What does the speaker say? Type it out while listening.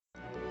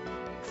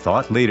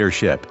thought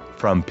leadership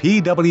from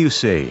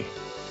PwC.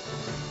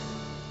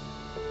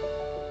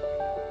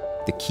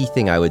 The key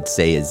thing I would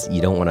say is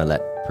you don't want to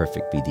let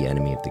perfect be the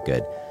enemy of the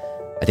good.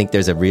 I think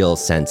there's a real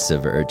sense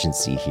of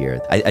urgency here.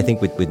 I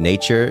think with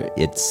nature,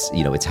 it's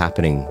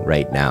happening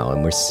right now,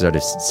 and we're sort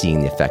of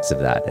seeing the effects of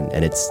that,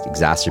 and it's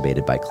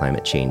exacerbated by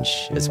climate change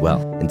as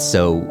well. And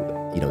so,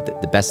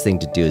 the best thing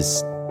to do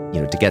is,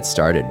 to get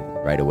started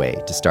right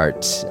away, to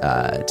start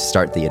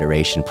the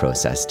iteration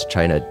process, to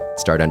try to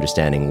start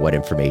understanding what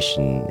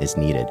information is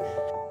needed.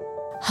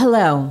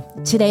 Hello,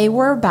 today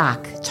we're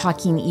back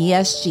talking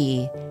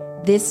ESG.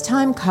 This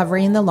time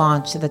covering the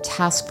launch of the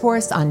Task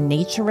Force on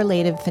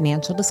Nature-Related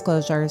Financial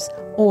Disclosures,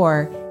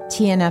 or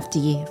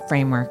TNFD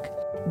framework.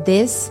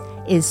 This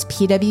is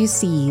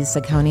PwC's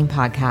Accounting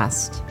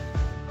Podcast.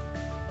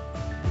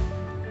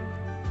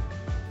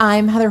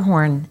 I'm Heather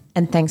Horn,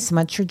 and thanks so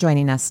much for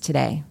joining us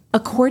today.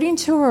 According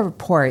to a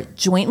report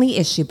jointly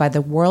issued by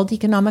the World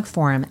Economic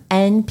Forum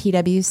and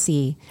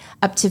PwC,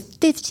 up to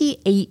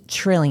 58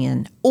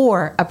 trillion,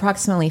 or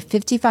approximately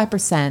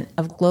 55%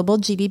 of global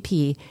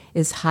GDP,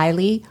 is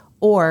highly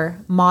or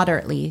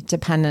moderately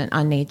dependent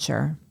on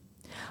nature.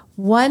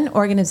 One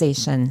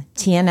organization,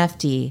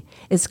 TNFD,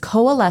 is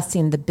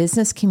coalescing the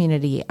business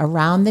community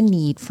around the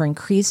need for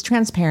increased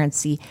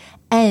transparency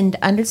and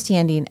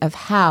understanding of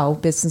how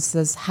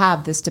businesses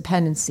have this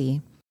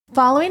dependency.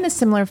 Following a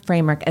similar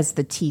framework as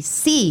the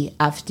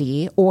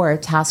TCFD, or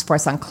Task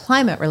Force on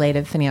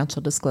Climate-Related Financial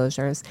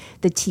Disclosures,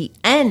 the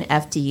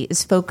TNFD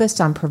is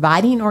focused on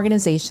providing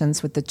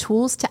organizations with the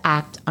tools to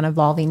act on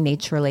evolving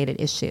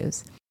nature-related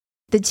issues.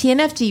 The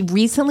TNFD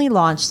recently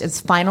launched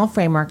its final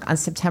framework on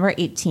September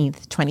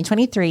 18th,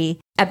 2023,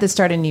 at the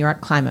start of New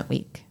York Climate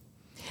Week.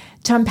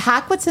 To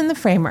unpack what's in the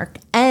framework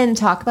and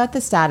talk about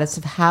the status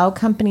of how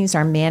companies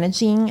are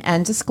managing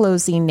and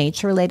disclosing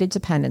nature-related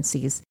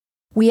dependencies,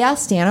 we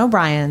asked Dan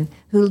O'Brien,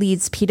 who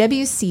leads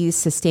PwC's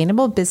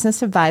Sustainable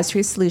Business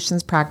Advisory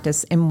Solutions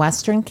practice in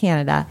Western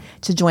Canada,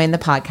 to join the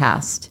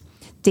podcast.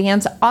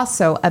 Dan's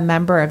also a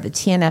member of the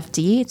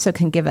TNFD, so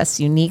can give us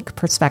unique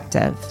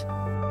perspective.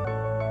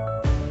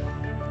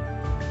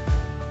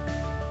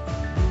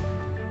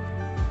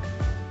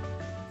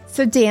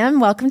 So Dan,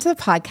 welcome to the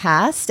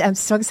podcast. I'm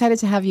so excited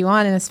to have you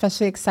on and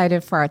especially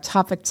excited for our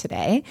topic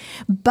today.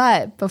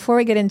 But before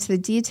we get into the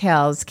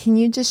details, can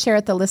you just share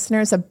with the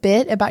listeners a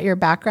bit about your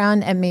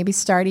background and maybe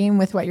starting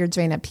with what you're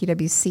doing at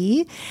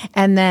PwC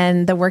and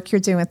then the work you're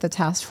doing with the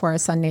Task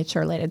Force on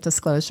Nature-Related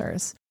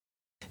Disclosures?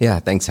 Yeah,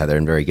 thanks, Heather,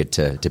 and very good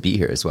to be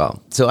here as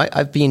well. So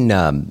I've been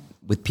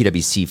with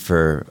PwC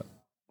for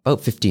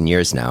about 15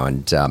 years now,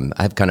 and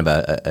I have kind of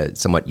a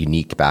somewhat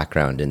unique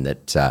background in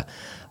that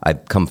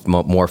I've come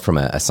more from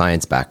a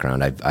science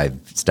background. I've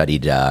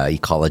studied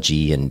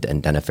ecology and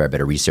done a fair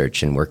bit of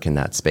research and work in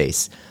that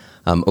space.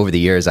 Over the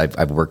years,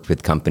 I've worked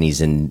with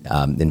companies in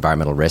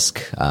environmental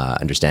risk,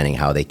 understanding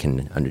how they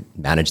can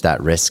manage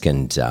that risk,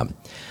 and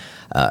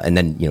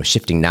then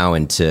shifting now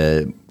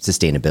into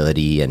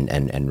sustainability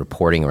and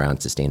reporting around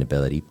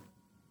sustainability.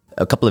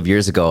 A couple of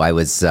years ago, I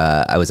was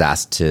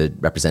asked to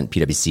represent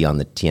PwC on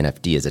the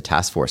TNFD as a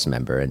task force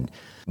member, and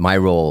my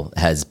role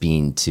has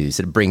been to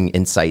sort of bring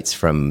insights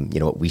from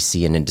what we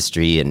see in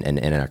industry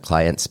and our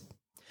clients,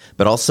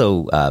 but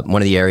also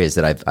one of the areas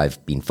that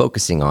I've been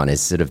focusing on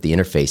is sort of the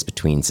interface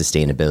between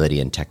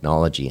sustainability and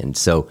technology, and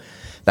so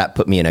that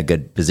put me in a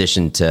good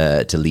position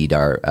to lead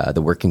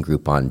the working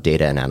group on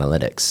data and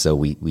analytics. So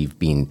we've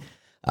been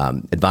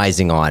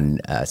advising on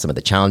some of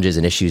the challenges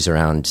and issues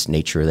around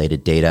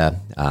nature-related data,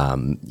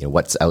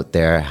 what's out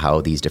there, how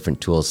these different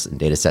tools and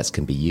data sets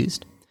can be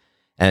used.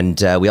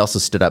 And we also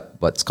stood up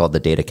what's called the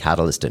Data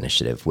Catalyst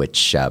Initiative,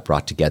 which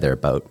brought together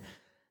I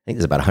think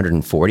there's about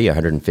 140,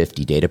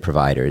 150 data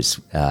providers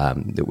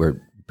that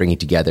we're bringing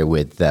together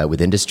with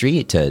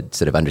industry to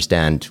sort of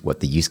understand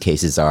what the use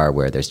cases are,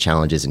 where there's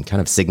challenges, and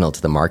kind of signal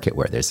to the market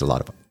where there's a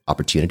lot of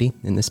opportunity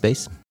in this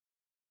space.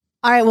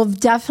 All right. Well,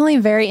 definitely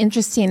very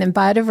interesting. And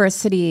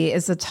biodiversity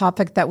is a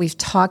topic that we've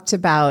talked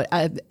about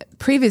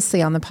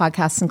previously on the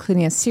podcast,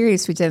 including a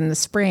series we did in the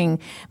spring.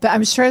 But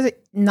I'm sure that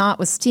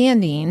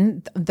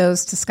notwithstanding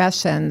those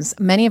discussions,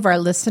 many of our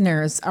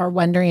listeners are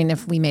wondering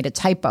if we made a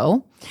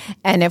typo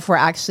and if we're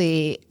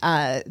actually,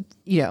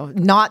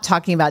 not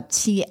talking about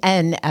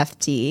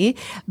TNFD,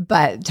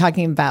 but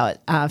talking about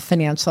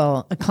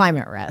financial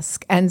climate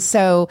risk. And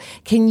so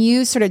can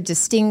you sort of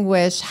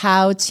distinguish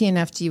how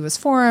TNFD was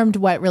formed,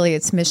 what really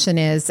its mission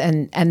is,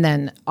 and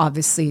then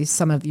obviously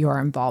some of your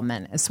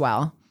involvement as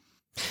well?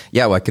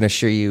 Yeah, well, I can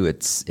assure you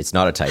it's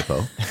not a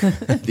typo.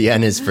 The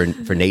N is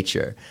for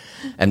nature.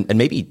 And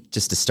maybe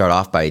just to start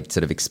off by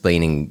sort of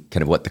explaining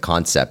kind of what the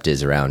concept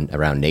is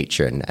around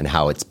nature and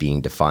how it's being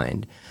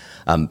defined.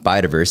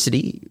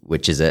 Biodiversity,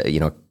 which is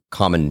a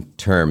common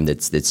term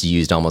that's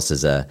used almost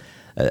as a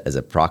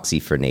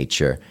proxy for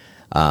nature,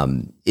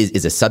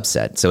 is a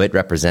subset. So it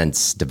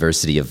represents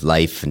diversity of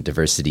life and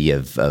diversity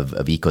of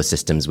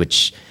ecosystems,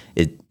 which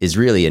is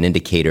really an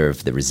indicator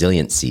of the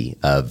resiliency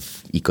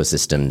of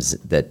ecosystems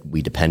that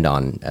we depend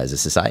on as a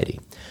society.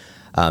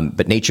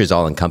 But nature is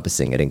all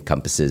encompassing. It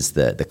encompasses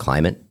the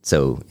climate.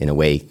 So in a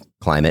way,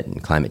 climate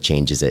and climate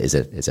change is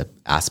a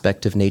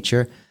aspect of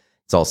nature.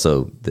 It's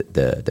also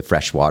the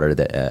fresh water,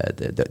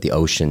 the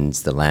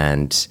oceans, the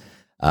land,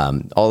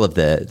 all of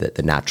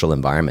the natural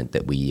environment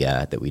that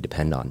we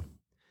depend on.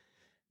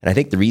 And I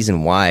think the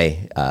reason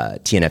why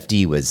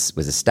TNFD was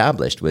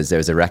established was there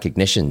was a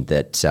recognition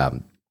that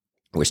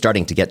we're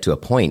starting to get to a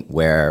point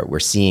where we're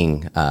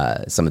seeing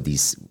some of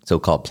these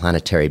so-called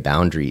planetary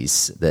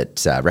boundaries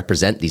that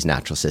represent these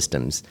natural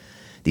systems.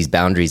 These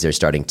boundaries are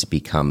starting to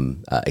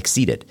become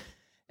exceeded,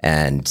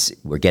 and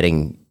we're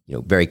getting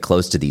very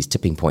close to these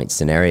tipping point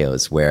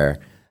scenarios where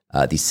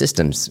these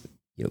systems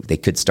they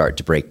could start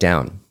to break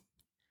down.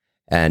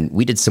 And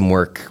we did some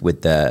work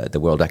with the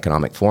World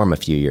Economic Forum a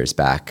few years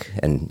back,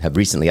 and have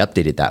recently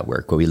updated that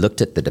work, where we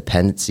looked at the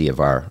dependency of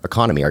our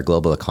economy, our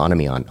global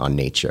economy, on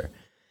nature,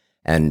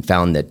 and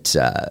found that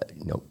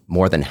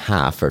more than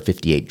half, or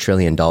 $58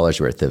 trillion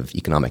worth of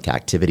economic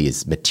activity,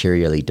 is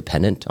materially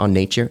dependent on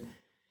nature.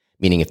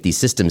 Meaning, if these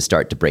systems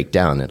start to break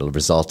down, it'll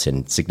result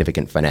in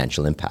significant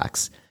financial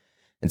impacts.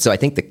 And so I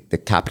think the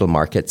capital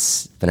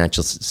markets,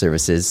 financial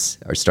services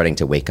are starting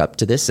to wake up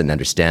to this and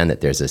understand that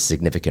there's a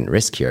significant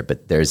risk here,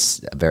 but there's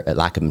a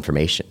lack of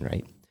information,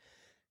 right?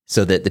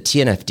 So the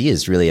TNFD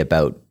is really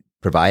about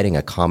providing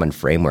a common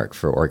framework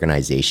for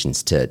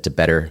organizations to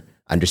better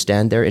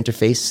understand their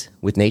interface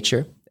with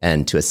nature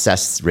and to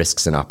assess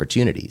risks and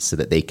opportunities so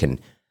that they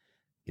can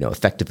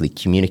effectively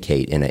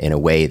communicate in a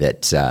way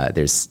that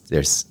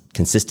there's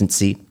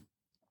consistency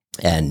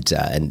and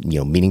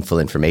meaningful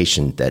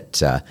information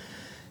that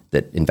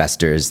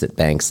investors, that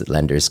banks, that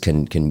lenders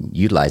can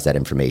utilize that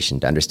information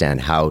to understand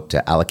how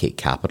to allocate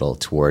capital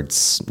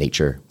towards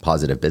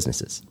nature-positive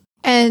businesses.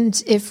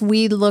 And if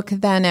we look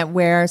then at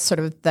where sort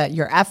of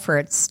your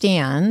efforts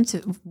stand,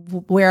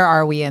 where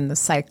are we in the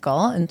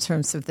cycle in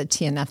terms of the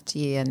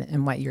TNFD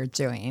and what you're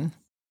doing?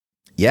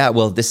 Yeah,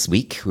 well, this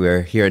week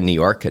we're here in New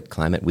York at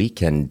Climate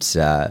Week, and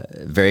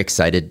very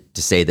excited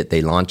to say that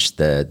they launched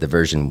the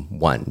version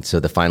 1, so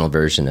the final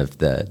version of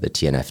the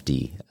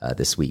TNFD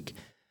this week.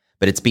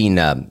 But it's been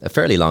a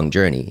fairly long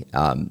journey.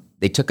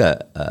 They took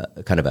a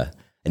kind of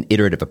an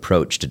iterative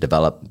approach to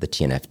develop the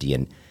TNFD,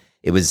 and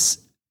it was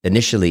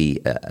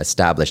initially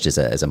established as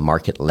a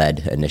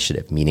market-led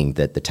initiative, meaning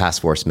that the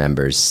task force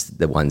members,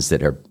 the ones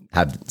that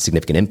have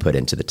significant input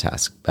into the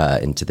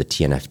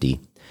TNFD,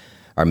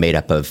 are made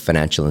up of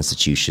financial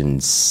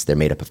institutions. They're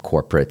made up of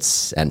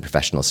corporates and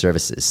professional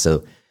services.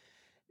 So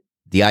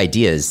the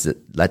idea is that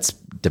let's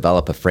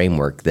develop a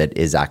framework that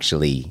is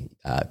actually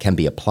can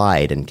be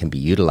applied and can be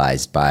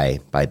utilized by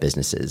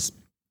businesses.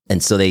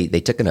 And so they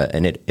took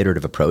an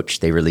iterative approach.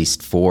 They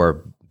released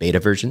 4 beta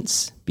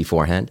versions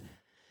beforehand.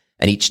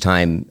 And each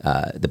time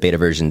the beta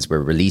versions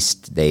were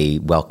released, they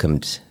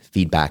welcomed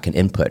feedback and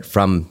input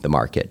from the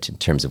market in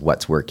terms of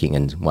what's working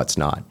and what's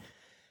not.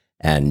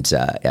 And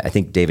I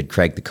think David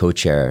Craig, the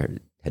co-chair,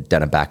 had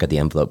done a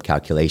back-of-the-envelope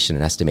calculation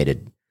and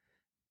estimated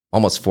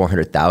almost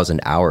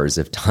 400,000 hours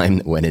of time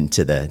that went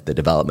into the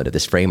development of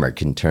this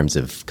framework in terms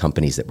of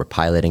companies that were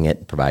piloting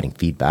it, providing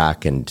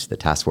feedback, and the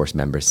task force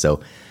members.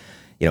 So,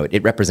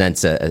 it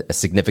represents a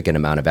significant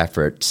amount of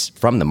effort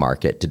from the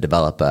market to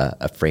develop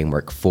a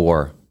framework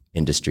for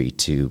industry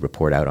to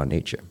report out on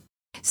nature.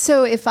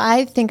 So if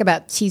I think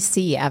about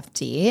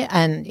TCFD,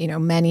 and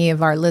many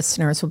of our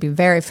listeners will be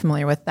very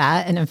familiar with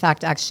that, and in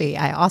fact, actually,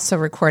 I also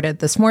recorded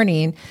this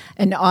morning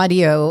an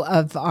audio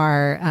of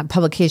our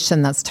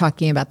publication that's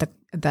talking about the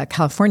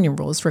California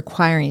rules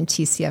requiring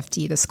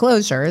TCFD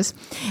disclosures.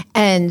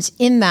 And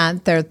in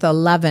that, there are the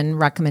 11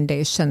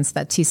 recommendations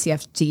that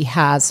TCFD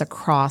has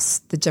across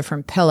the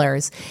different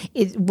pillars.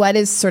 What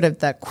is sort of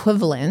the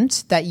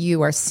equivalent that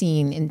you are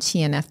seeing in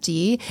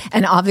TNFD?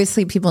 And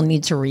obviously, people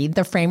need to read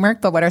the framework,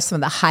 but what are some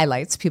of the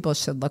highlights people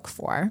should look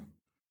for?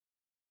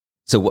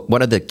 So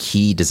one of the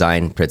key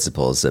design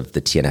principles of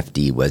the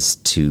TNFD was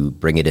to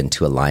bring it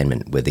into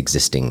alignment with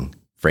existing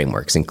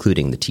frameworks,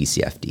 including the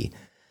TCFD.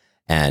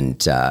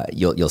 And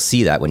you'll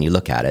see that when you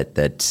look at it,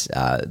 that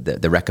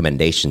the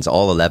recommendations,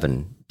 all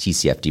 11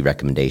 TCFD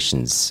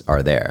recommendations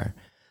are there.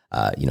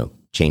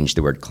 Change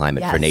the word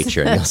climate for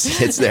nature, and you'll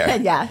see it's there.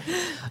 Yeah.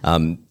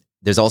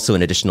 There's also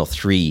an additional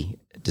 3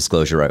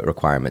 disclosure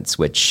requirements,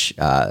 which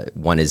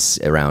one is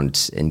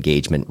around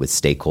engagement with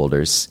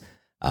stakeholders,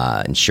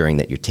 ensuring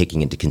that you're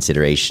taking into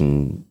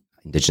consideration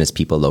Indigenous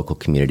people, local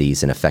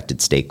communities, and affected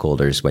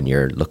stakeholders when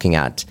you're looking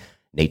at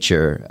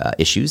nature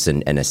issues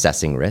and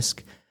assessing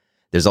risk.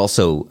 There's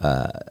also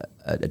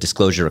a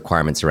disclosure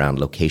requirements around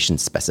location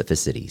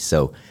specificity.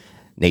 So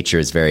nature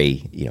is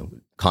very,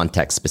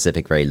 context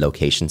specific, very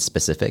location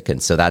specific,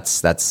 and so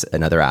that's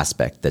another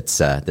aspect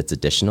that's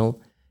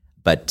additional.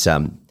 But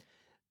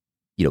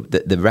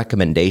the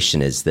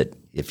recommendation is that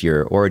if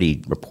you're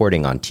already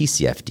reporting on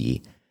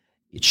TCFD,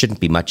 it shouldn't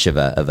be much of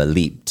a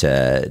leap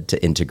to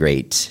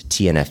integrate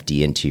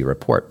TNFD into your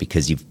report,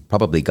 because you've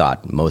probably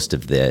got most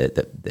of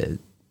the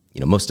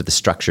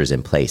structures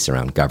in place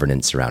around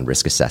governance, around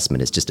risk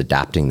assessment. Is just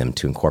adapting them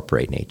to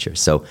incorporate nature.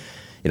 So,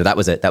 that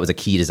was a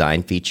key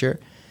design feature.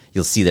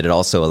 you'll see that it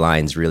also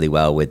aligns really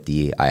well with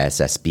the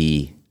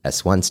ISSB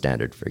S1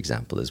 standard, for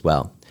example, as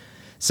well.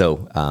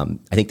 So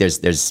I think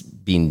there's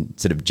been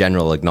sort of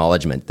general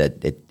acknowledgement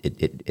that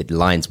it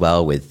aligns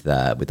well with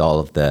all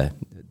of the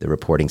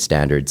reporting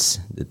standards,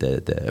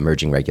 the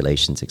emerging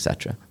regulations, et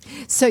cetera.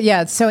 So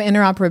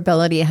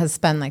interoperability has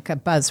been like a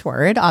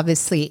buzzword,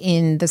 obviously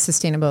in the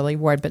sustainability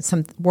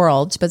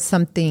world, but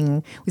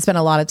something we spend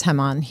a lot of time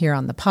on here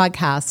on the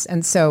podcast.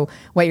 And so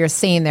what you're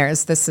saying there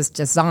is this is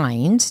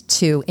designed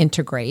to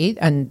integrate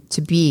and to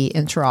be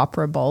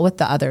interoperable with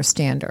the other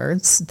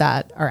standards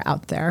that are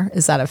out there.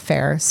 Is that a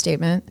fair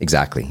statement?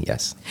 Exactly,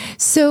 yes.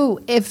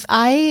 So if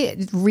I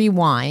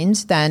rewind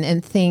then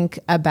and think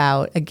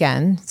about,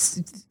 again,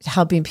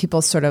 helping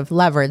people sort of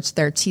leverage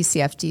their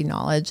TCFD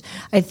knowledge,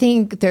 I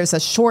think there's a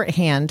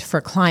shorthand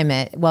for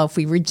climate. Well, if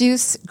we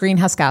reduce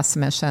greenhouse gas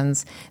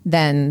emissions,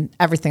 then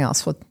everything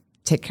else will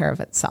take care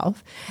of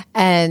itself.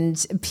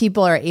 And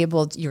you're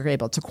able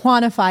to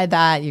quantify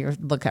that. You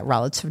look at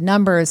relative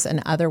numbers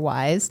and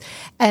otherwise.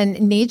 And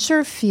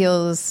nature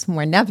feels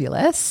more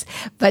nebulous,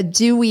 but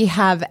do we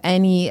have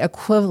any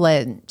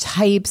equivalent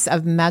types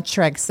of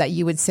metrics that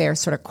you would say are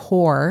sort of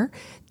core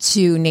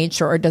to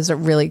nature, or does it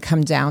really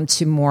come down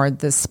to more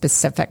the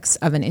specifics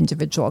of an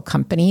individual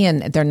company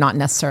and they're not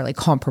necessarily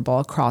comparable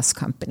across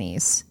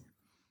companies?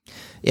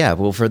 Yeah,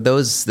 well, for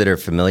those that are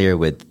familiar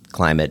with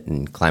climate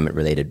and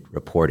climate-related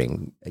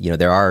reporting,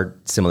 there are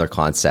similar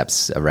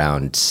concepts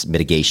around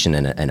mitigation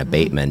and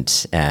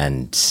abatement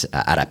and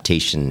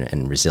adaptation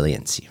and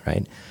resiliency,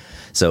 right?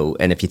 So,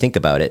 and if you think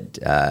about it,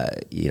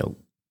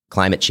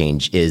 climate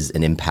change is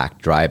an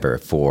impact driver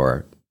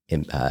for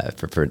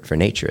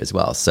nature as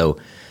well. So,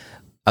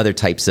 other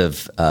types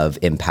of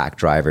impact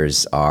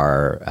drivers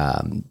are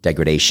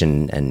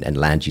degradation and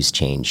land use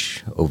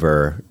change,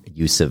 over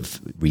use of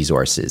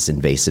resources,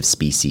 invasive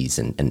species,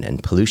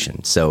 and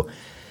pollution. So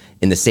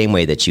in the same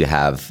way that you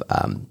have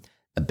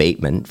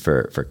abatement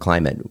for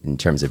climate in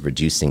terms of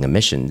reducing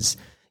emissions,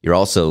 you're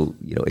also,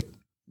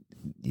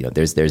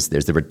 there's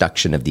the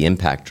reduction of the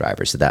impact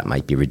driver. So that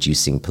might be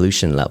reducing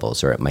pollution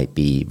levels, or it might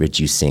be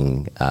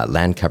reducing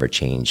land cover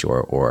change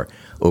or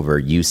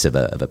overuse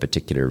of a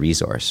particular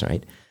resource,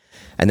 right?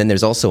 And then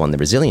there's also on the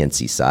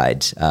resiliency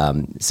side,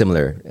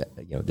 similar,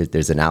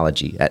 there's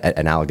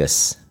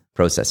analogous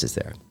processes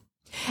there.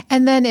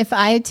 And then if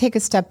I take a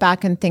step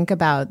back and think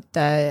about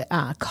the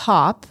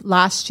COP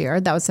last year,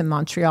 that was in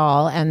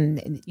Montreal,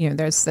 and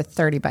there's the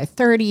 30 by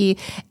 30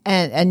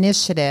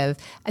 initiative.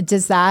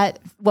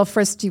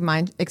 First, do you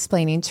mind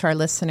explaining to our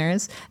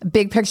listeners,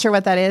 big picture,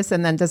 what that is,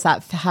 and then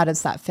how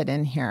does that fit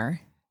in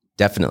here?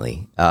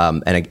 Definitely.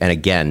 And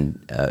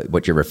again,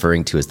 what you're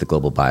referring to is the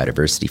global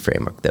biodiversity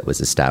framework that was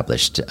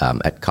established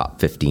at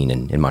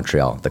COP15 in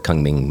Montreal, the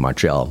Kunming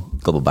Montreal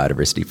Global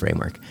Biodiversity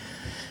Framework.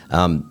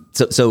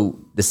 So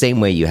the same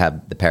way you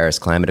have the Paris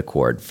Climate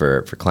Accord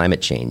for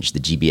climate change,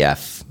 the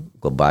GBF,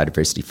 Global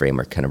Biodiversity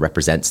Framework, kind of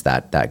represents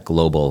that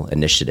global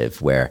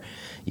initiative where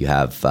you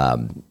have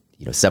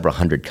several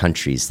hundred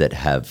countries that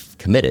have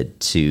committed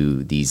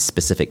to these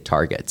specific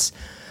targets.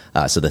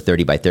 So the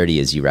 30 by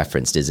 30, as you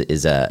referenced,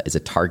 is a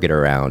target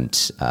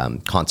around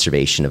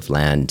conservation of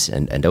land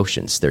and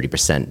oceans,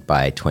 30%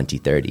 by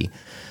 2030.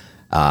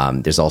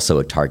 There's also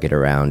a target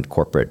around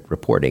corporate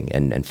reporting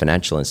and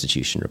financial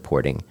institution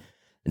reporting.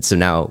 And so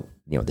now,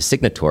 the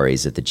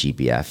signatories of the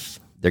GBF,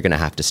 they're going to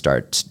have to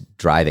start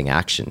driving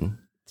action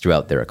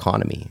throughout their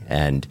economy.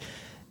 And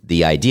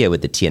the idea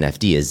with the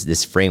TNFD is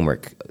this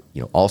framework,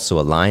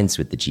 also aligns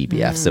with the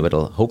GBF. So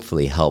it'll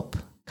hopefully help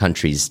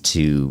countries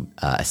to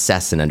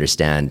assess and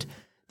understand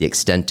the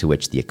extent to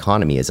which the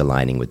economy is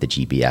aligning with the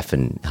GBF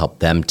and help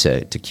them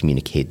to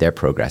communicate their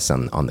progress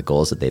on the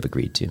goals that they've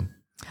agreed to.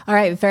 All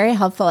right, very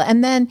helpful.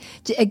 And then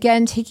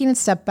again, taking a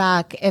step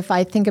back, if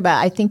I think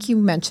you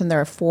mentioned there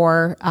are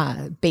 4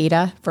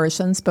 beta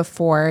versions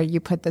before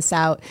you put this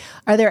out.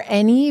 Are there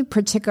any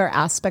particular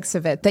aspects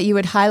of it that you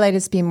would highlight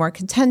as being more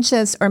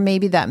contentious, or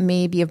maybe that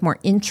may be of more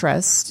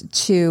interest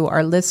to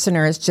our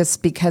listeners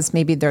just because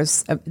maybe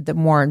there's the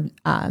more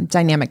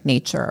dynamic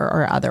nature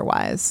or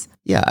otherwise?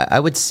 Yeah,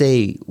 I would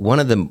say one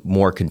of the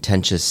more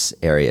contentious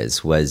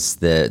areas was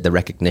the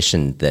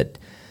recognition that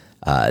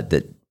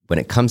when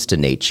it comes to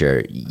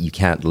nature, you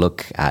can't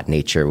look at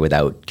nature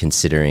without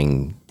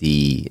considering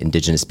the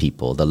indigenous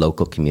people, the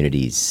local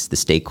communities, the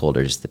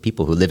stakeholders, the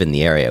people who live in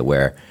the area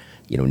where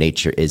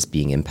nature is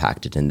being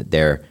impacted, and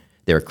they're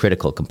a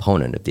critical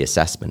component of the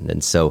assessment.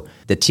 And so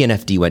the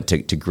TNFD went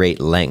to great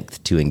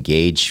length to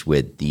engage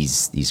with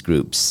these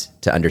groups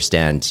to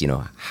understand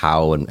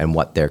how and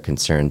what their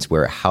concerns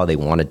were, how they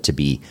wanted to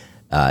be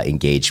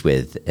engaged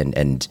with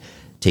and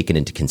taken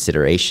into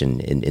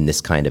consideration in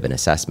this kind of an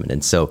assessment.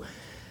 And so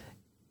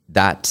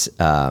that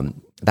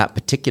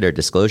particular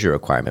disclosure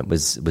requirement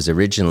was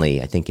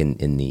originally, I think,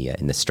 in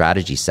the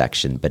strategy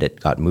section, but it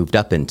got moved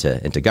up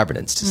into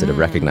governance to sort of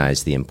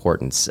recognize the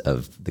importance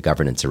of the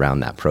governance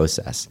around that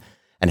process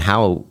and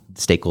how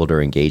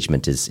stakeholder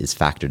engagement is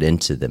factored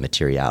into the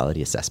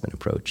materiality assessment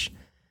approach.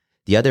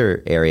 The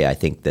other area I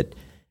think that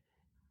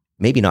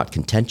maybe not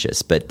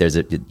contentious, but there's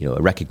a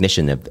a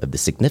recognition of the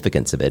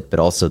significance of it, but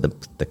also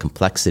the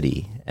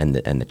complexity and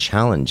the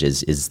challenge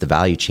is the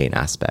value chain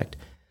aspect.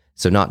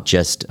 So not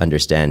just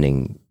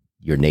understanding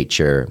your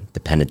nature,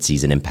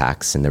 dependencies and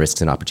impacts and the risks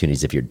and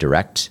opportunities of your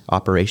direct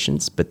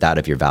operations, but that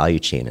of your value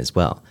chain as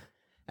well.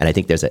 And I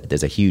think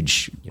there's a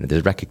huge,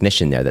 there's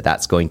recognition there that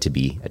that's going to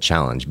be a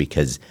challenge,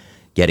 because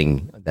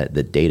getting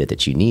the data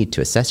that you need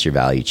to assess your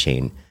value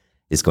chain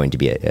is going to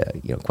be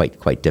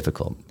quite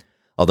difficult.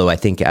 Although I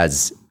think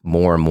as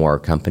more and more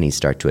companies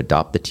start to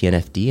adopt the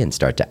TNFD and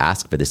start to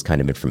ask for this kind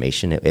of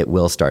information, it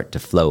will start to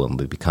flow and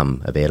will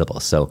become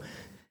available. So,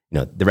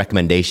 the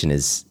recommendation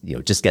is,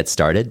 just get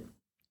started.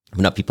 If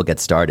enough people get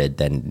started,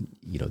 then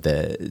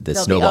the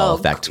snowball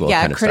effect will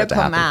kind of start to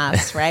happen. Critical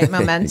mass, right?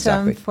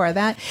 Momentum Exactly. for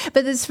that.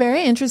 But it's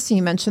very interesting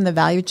you mentioned the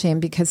value chain,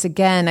 because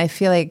again, I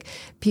feel like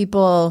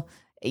people,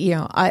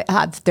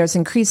 there's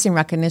increasing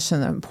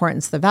recognition of the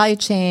importance of the value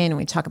chain, and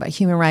we talk about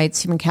human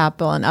rights, human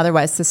capital, and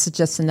otherwise this is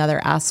just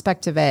another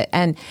aspect of it.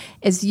 And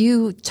as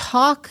you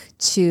talk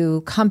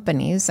to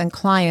companies and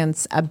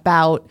clients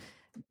about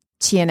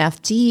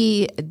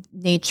TNFD,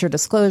 nature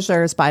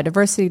disclosures,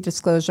 biodiversity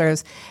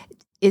disclosures,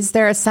 is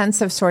there a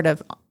sense of sort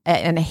of,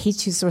 and I hate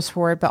to use this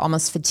word, but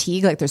almost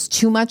fatigue, like there's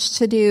too much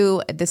to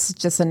do, this is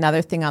just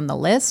another thing on the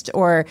list?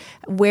 Or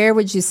where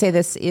would you say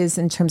this is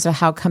in terms of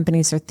how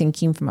companies are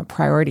thinking from a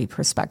priority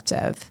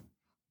perspective?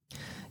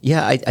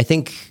 Yeah, I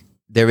think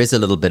there is a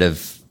little bit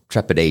of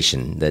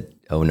trepidation that,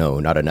 oh no,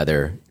 not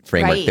another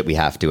framework Right. that we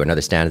have to,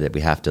 another standard that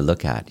we have to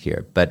look at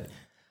here. But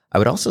I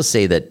would also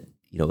say that,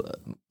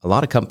 a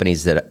lot of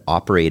companies that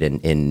operate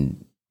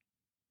in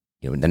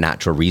the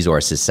natural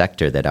resources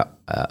sector that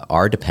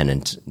are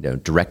dependent,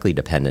 directly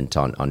dependent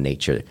on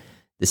nature,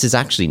 this is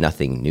actually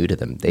nothing new to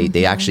them.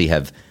 They actually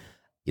have,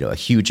 a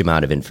huge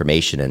amount of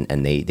information,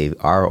 and they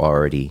are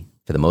already,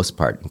 for the most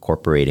part,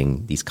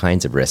 incorporating these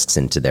kinds of risks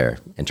into their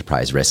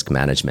enterprise risk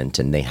management,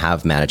 and they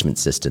have management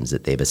systems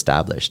that they've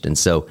established. And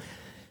so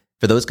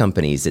for those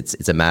companies,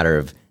 it's a matter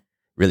of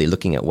really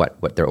looking at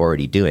what they're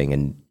already doing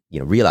and,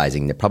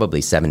 realizing they're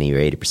probably 70 or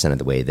 80% of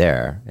the way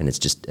there. And it's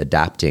just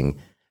adapting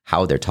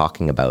how they're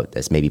talking about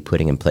this, maybe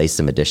putting in place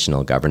some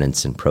additional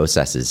governance and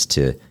processes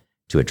to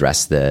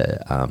address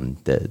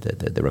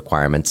the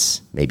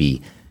requirements,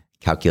 maybe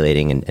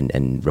calculating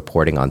and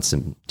reporting on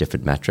some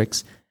different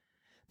metrics.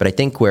 But I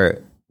think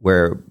where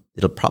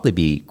it'll probably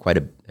be quite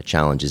a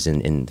challenge is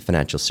in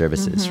financial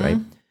services, right?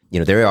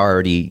 There are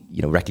already,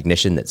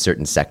 recognition that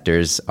certain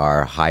sectors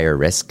are higher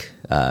risk,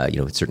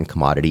 certain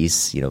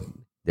commodities,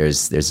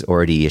 there's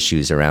already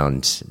issues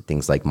around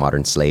things like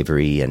modern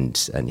slavery and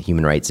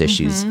human rights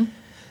issues.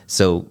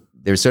 So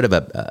there's sort of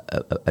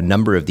a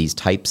number of these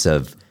types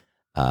of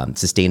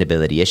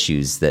sustainability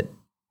issues that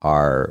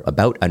are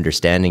about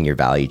understanding your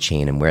value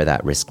chain and where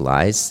that risk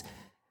lies,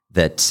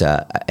 that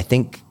I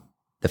think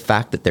the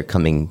fact that they're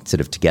coming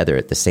sort of together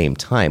at the same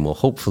time will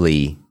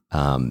hopefully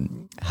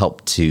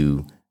help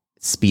to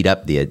speed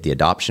up the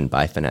adoption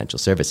by financial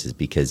services.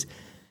 Because,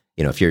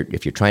 if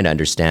you're trying to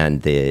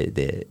understand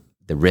the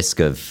risk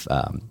of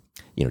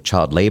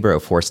child labor or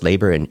forced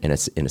labor in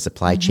a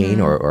supply chain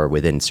or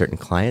within certain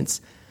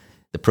clients,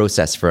 the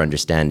process for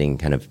understanding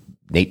kind of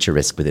nature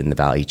risk within the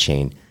value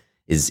chain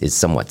is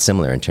somewhat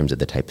similar in terms of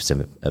the types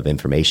of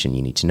information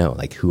you need to know,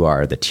 like who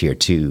are the tier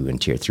 2 and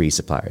tier 3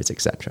 suppliers,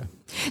 et cetera.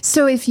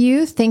 So if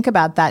you think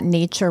about that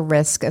nature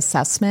risk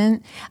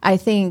assessment, I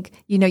think,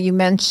 you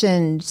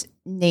mentioned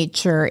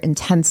nature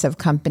intensive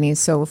companies.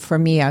 So for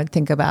me, I would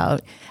think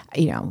about,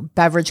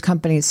 beverage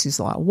companies use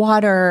a lot of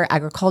water,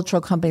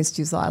 agricultural companies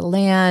use a lot of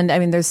land. I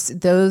mean, there's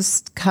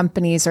those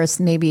companies, or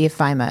maybe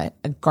if I'm a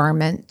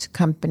garment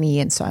company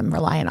and so I'm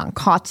relying on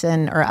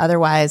cotton or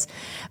otherwise.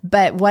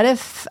 But what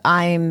if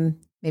I'm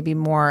maybe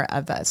more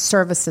of a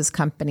services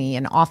company,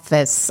 an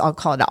office, I'll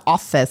call it an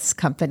office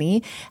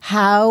company.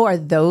 How are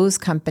those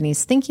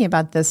companies thinking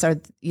about this? Are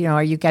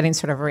you getting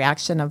sort of a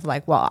reaction of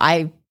like, well,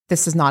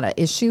 this is not an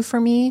issue for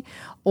me,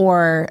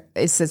 or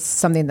is this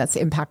something that's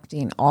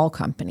impacting all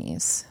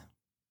companies?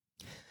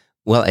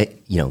 Well,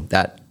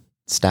 that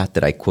stat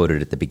that I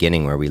quoted at the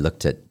beginning, where we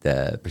looked at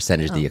the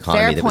percentage of the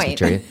economy that was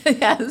material.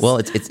 Yes. Well,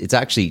 it's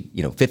actually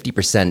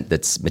 50%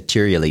 that's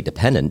materially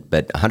dependent,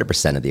 but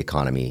 100% of the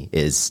economy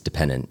is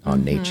dependent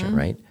on nature,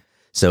 right?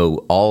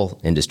 So all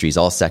industries,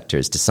 all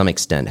sectors, to some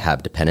extent,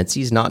 have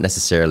dependencies, not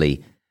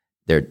necessarily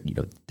their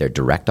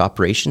direct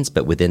operations,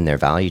 but within their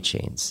value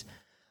chains.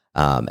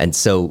 And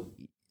so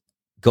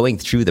going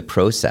through the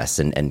process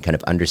and kind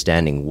of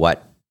understanding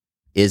what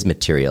is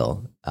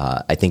material,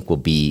 I think will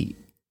be,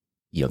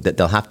 that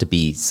there'll have to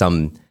be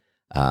some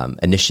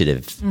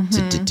initiative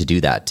to do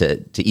that,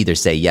 to either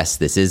say, yes,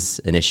 this is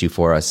an issue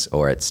for us,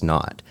 or it's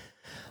not.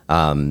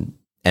 And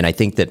I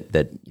think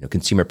that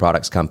consumer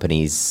products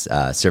companies,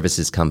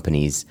 services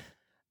companies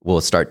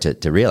will start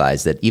to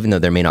realize that even though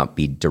there may not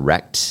be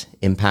direct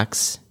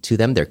impacts to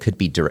them, there could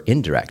be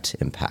indirect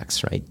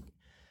impacts, right?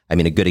 I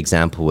mean, a good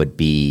example would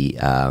be,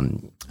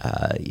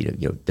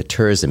 the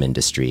tourism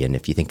industry. And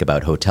if you think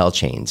about hotel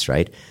chains,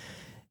 right?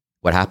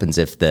 What happens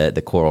if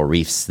the coral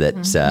reefs that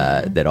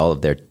that all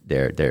of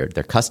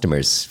their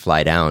customers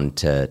fly down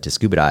to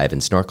scuba dive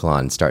and snorkel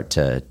on start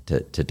to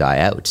die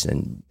out,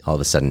 and all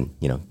of a sudden,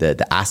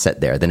 the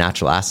asset there, the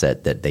natural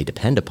asset that they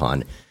depend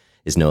upon,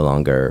 is no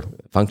longer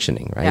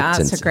functioning, right? Yeah,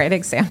 it's a great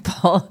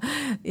example.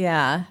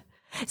 Yeah.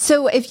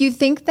 So if you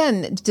think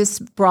then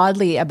just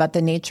broadly about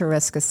the nature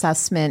risk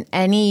assessment,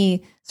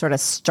 any sort of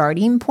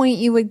starting point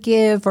you would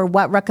give, or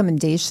what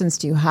recommendations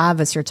do you have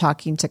as you're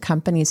talking to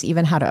companies,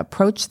 even how to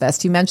approach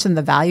this? You mentioned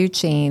the value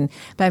chain,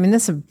 but I mean,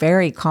 this is a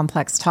very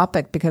complex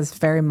topic because it's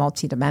very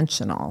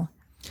multidimensional.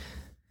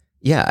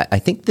 Yeah, I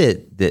think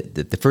that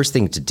the first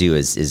thing to do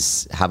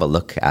is have a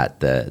look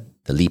at the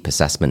LEAP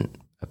assessment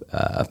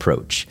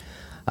approach,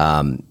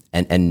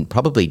 and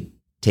probably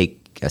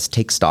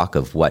take stock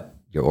of what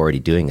you're already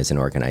doing as an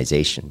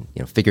organization.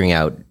 Figuring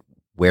out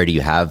where do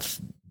you have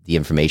the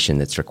information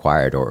that's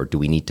required, or do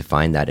we need to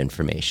find that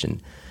information?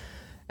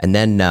 And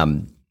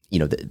then,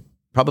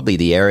 probably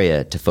the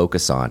area to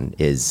focus on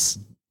is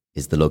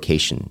the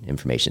location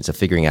information. So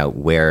figuring out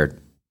where,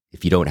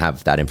 if you don't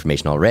have that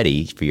information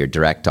already for your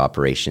direct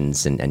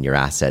operations and your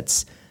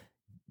assets,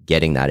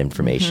 getting that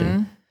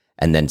information,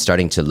 and then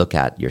starting to look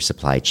at your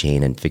supply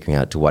chain and figuring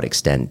out to what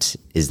extent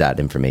is that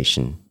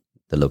information,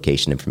 the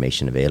location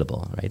information,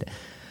 available, right?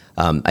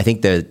 I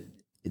think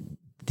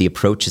the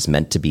approach is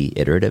meant to be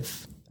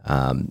iterative.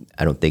 I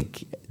don't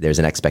think there's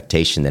an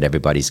expectation that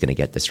everybody's going to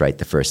get this right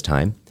the first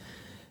time.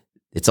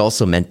 It's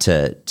also meant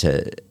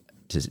to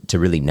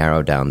really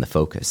narrow down the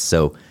focus.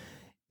 So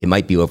it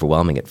might be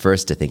overwhelming at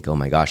first to think, oh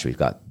my gosh, we've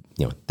got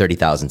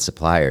 30,000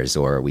 suppliers,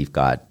 or we've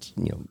got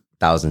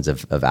thousands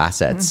of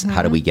assets.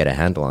 How do we get a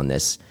handle on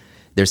this?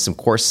 There's some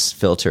course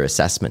filter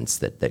assessments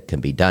that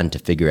can be done to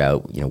figure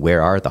out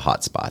where are the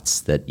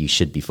hotspots that you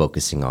should be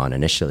focusing on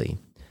initially.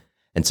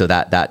 And so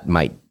that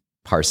might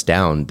parse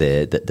down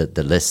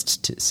the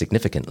list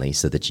significantly,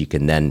 so that you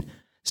can then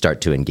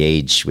start to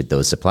engage with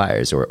those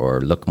suppliers,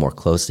 or look more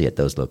closely at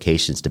those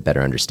locations to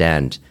better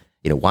understand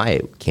why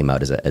it came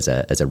out as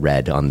a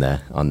red on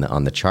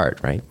the chart,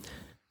 right?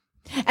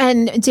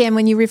 And Dan,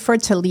 when you refer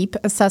to LEAP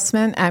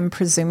assessment, I'm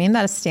presuming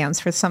that it stands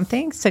for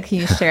something. So can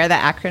you share the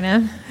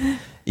acronym?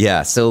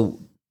 Yeah. So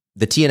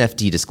the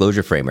TNFD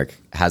disclosure framework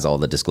has all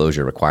the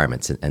disclosure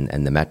requirements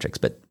and the metrics,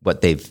 but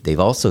what they've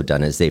also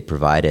done is they've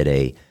provided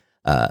a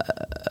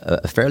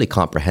fairly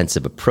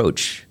comprehensive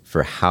approach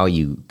for how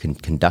you can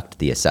conduct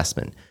the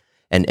assessment.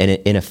 And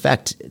in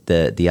effect,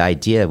 the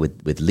idea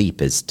with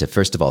LEAP is to,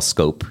 first of all,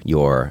 scope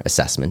your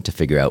assessment to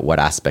figure out what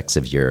aspects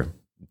of your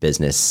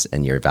business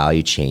and your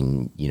value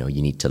chain you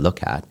need to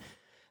look at.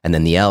 And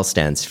then the L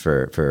stands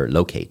for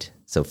locate.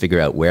 So figure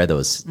out where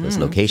those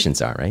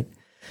locations are, right?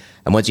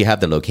 And once you have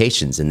the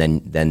locations, and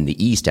then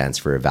the E stands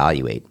for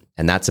evaluate.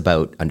 And that's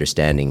about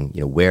understanding,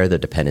 where the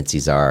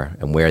dependencies are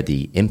and where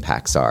the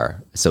impacts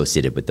are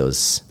associated with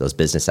those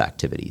business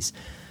activities.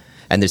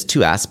 And there's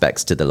two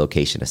aspects to the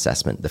location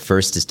assessment. The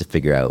first is to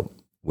figure out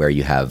where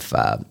you have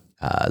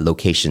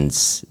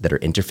locations that are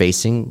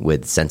interfacing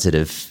with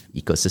sensitive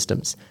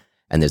ecosystems.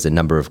 And there's a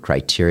number of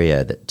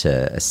criteria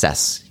to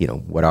assess,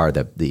 what are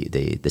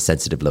the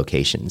sensitive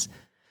locations.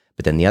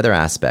 But then the other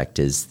aspect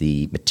is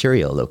the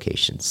material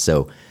locations.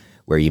 So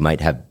where you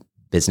might have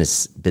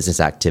business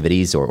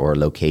activities or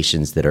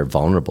locations that are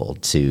vulnerable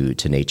to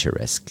nature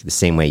risk, the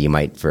same way you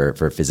might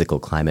for physical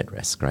climate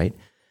risk, right?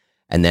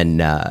 And then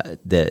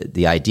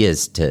the idea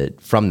is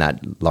from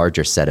that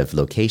larger set of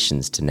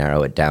locations, to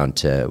narrow it down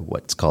to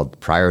what's called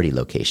priority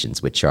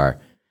locations, which are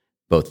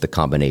both the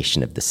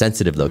combination of the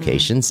sensitive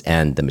locations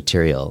and the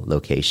material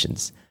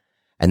locations.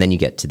 And then you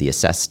get to the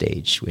assess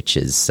stage, which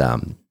is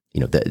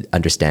the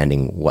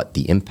understanding what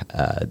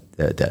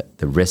the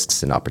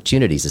risks and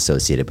opportunities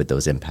associated with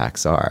those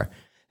impacts are,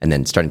 and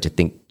then starting to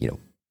think,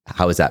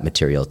 how is that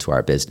material to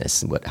our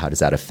business, and how does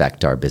that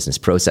affect our business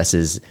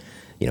processes?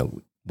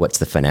 What's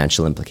the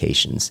financial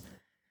implications?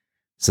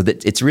 So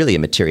that it's really a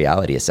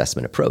materiality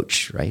assessment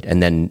approach, right?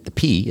 And then the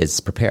P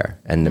is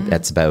prepare, and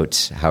that's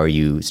about how are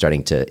you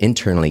starting to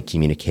internally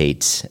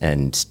communicate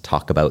and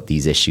talk about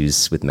these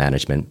issues with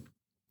management,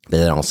 but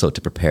then also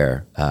to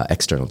prepare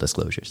external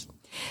disclosures.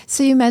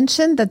 So you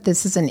mentioned that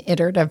this is an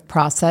iterative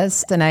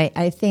process, and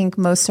I think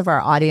most of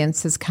our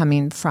audience is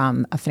coming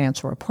from a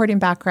financial reporting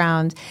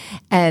background,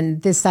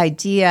 and this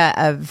idea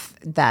of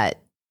that,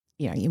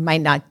 you might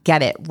not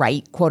get it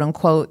right, quote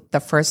unquote, the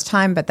first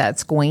time, but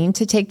that's going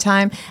to take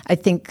time. I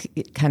think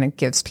it kind of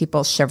gives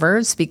people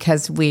shivers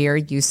because we are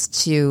used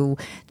to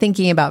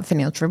thinking about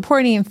financial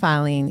reporting and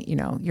filing,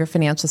 your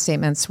financial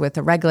statements with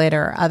a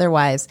regulator or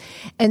otherwise.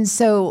 And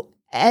so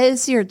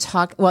as you're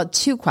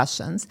two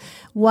questions.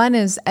 One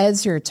is,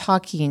 as you're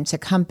talking to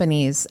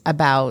companies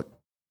about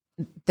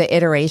the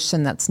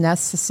iteration that's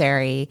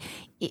necessary,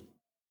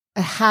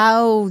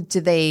 how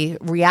do they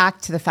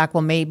react to the fact,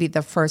 well, maybe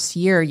the first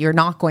year you're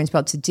not going to be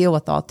able to deal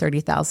with all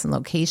 30,000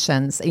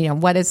 locations?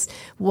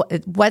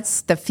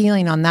 What's the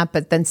feeling on that?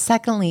 But then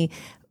secondly,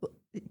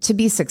 to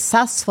be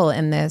successful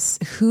in this,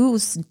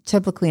 who's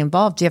typically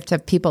involved? Do you have to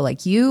have people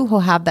like you who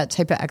have that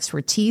type of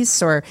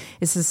expertise, or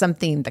is this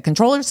something the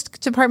controller's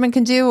department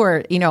can do,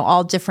 or,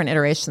 all different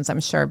iterations, I'm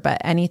sure, but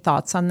any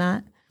thoughts on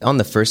that? On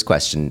the first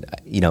question,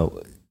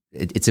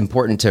 it's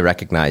important to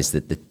recognize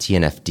that the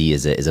TNFD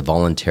is a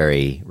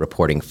voluntary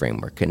reporting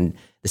framework, and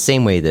the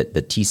same way that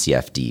the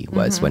TCFD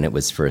was when it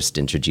was first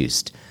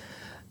introduced.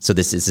 So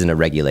this isn't a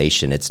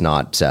regulation. It's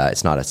not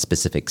a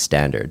specific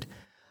standard.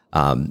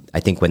 I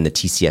think when the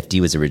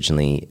TCFD was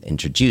originally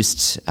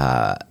introduced,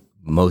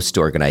 most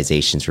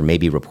organizations were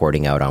maybe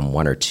reporting out on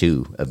one or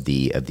two of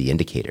the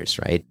indicators,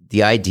 right?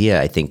 The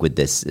idea, I think, with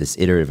this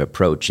iterative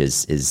approach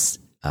is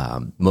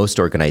most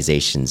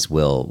organizations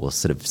will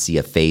sort of see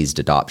a phased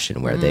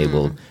adoption where they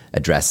will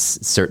address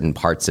certain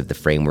parts of the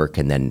framework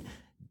and then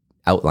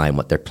outline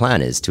what their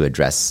plan is to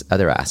address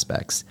other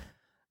aspects.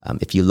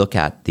 If you look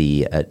at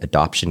the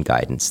adoption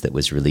guidance that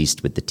was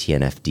released with the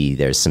TNFD,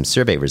 there's some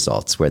survey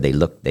results where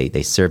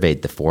they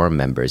surveyed the forum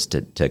members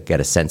to get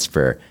a sense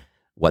for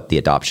what the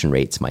adoption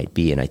rates might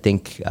be. And I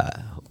think,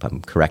 hope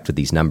I'm correct with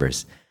these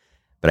numbers,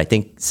 but I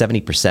think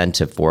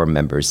 70% of forum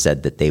members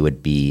said that they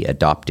would be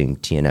adopting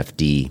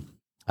TNFD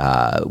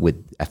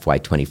with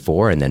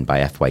FY24, and then by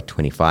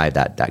FY25,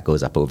 that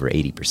goes up over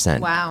 80%.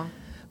 Wow.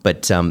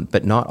 But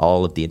not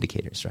all of the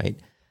indicators, right?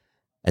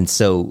 And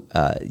so,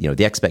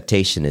 the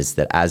expectation is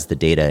that as the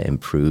data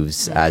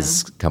improves,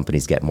 as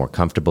companies get more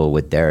comfortable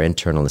with their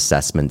internal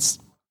assessments,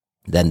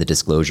 then the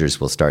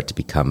disclosures will start to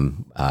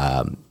become,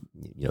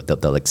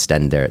 they'll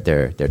extend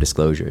their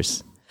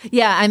disclosures.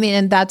 Yeah, I mean,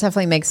 and that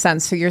definitely makes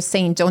sense. So you're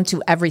saying don't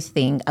do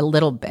everything a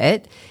little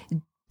bit.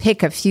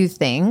 Pick a few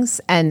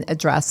things and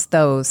address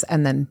those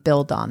and then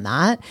build on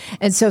that.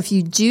 And so if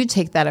you do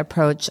take that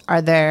approach,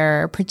 are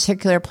there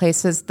particular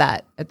places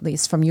that, at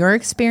least from your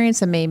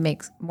experience, it may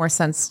make more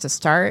sense to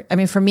start? I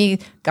mean, for me,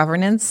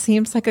 governance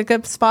seems like a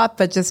good spot,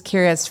 but just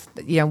curious,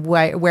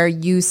 where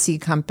you see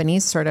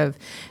companies sort of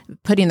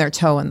putting their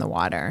toe in the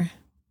water.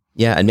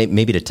 Yeah, and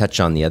maybe to touch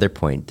on the other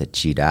point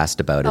that you'd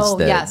asked about is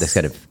the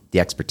kind of the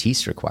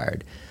expertise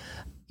required.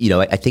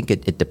 I think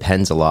it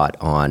depends a lot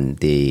on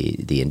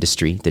the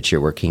industry that you're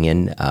working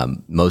in.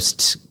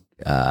 Most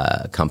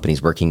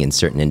companies working in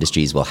certain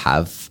industries will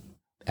have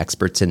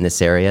experts in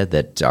this area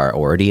that are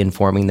already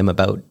informing them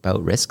about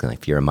risk. Like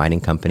if you're a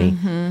mining company,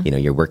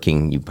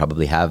 you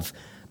probably have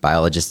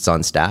biologists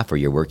on staff, or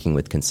you're working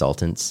with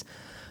consultants.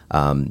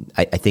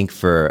 I think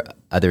for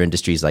other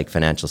industries like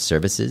financial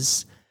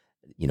services,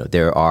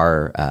 there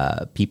are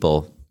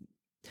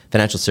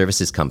financial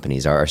services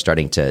companies are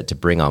starting to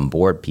bring on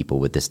board people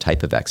with this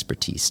type of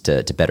expertise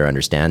to better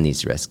understand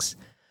these risks.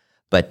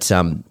 But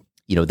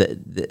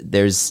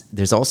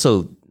there's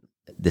also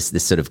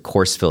this sort of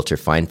coarse filter,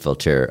 fine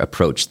filter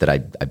approach that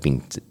I've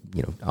been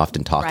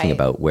often talking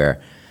about,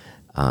 where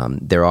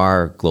there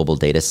are global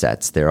data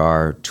sets, there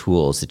are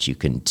tools that you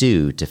can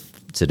do to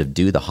sort of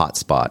do the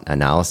hotspot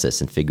analysis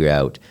and figure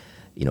out,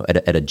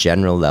 at a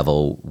general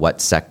level, what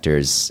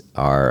sectors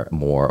are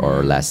more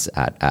or less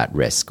at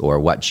risk, or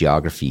what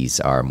geographies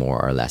are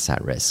more or less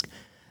at risk.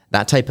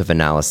 That type of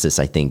analysis,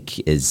 I think,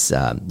 is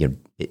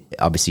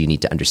obviously you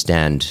need to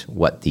understand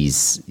what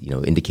these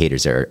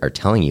indicators are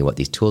telling you, what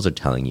these tools are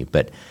telling you.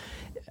 But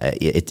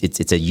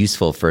it's a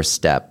useful first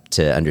step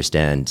to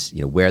understand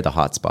where the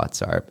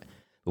hotspots are.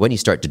 But when you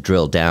start to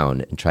drill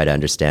down and try to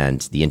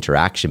understand the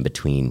interaction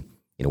between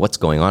what's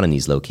going on in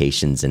these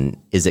locations, and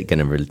is it going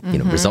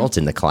to result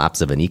in the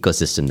collapse of an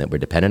ecosystem that we're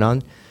dependent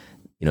on?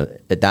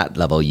 At that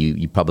level,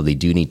 you probably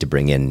do need to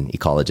bring in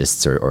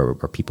ecologists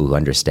or people who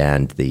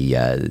understand the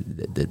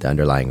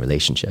underlying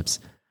relationships.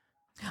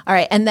 All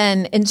right. And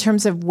then in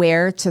terms of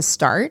where to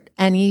start,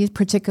 any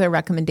particular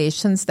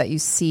recommendations that you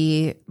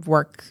see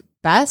work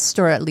best,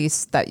 or at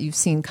least that you've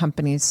seen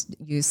companies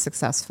use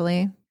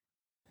successfully?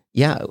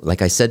 Yeah,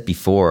 like I said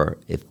before,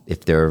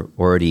 if they're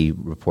already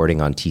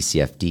reporting on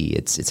TCFD,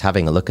 it's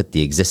having a look at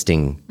the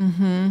existing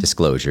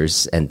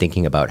disclosures and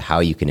thinking about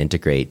how you can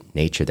integrate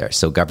nature there.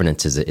 So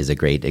governance is a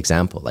great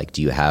example. Like,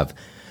 do you have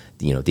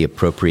the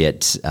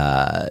appropriate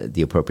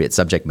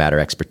subject matter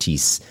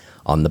expertise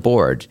on the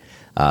board?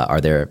 Are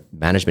there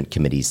management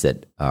committees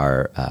that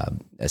are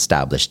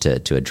established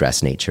to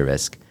address nature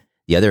risk?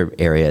 The other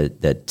area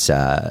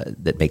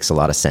that makes a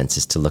lot of sense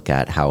is to look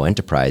at how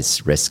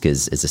enterprise risk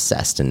is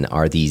assessed, and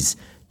are these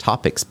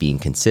topics being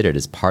considered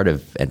as part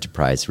of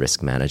enterprise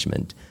risk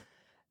management?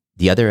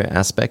 The other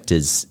aspect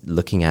is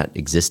looking at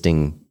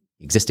existing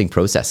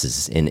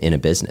processes in a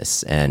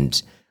business,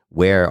 and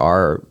where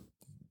are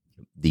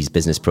these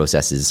business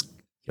processes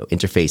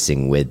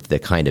interfacing with the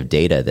kind of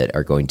data that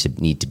are going to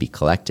need to be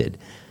collected.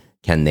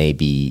 Can they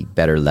be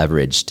better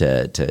leveraged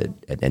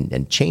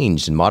and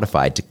changed and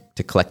modified to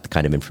collect the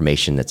kind of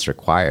information that's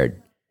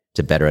required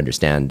to better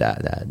understand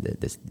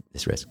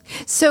this risk?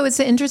 So it's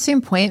an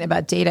interesting point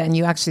about data, and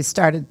you actually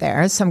started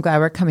there. So I'm glad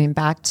we're coming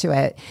back to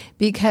it,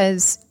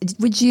 because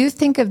would you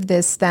think of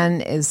this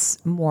then as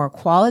more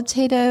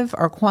qualitative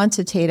or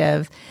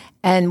quantitative?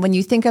 And when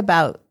you think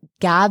about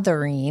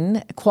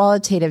gathering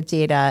qualitative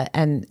data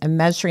and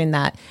measuring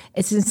that,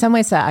 it's in some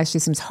ways that actually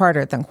seems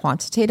harder than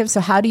quantitative.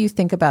 So how do you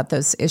think about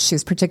those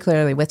issues,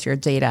 particularly with your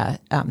data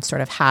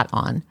sort of hat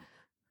on?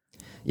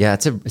 Yeah,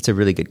 it's a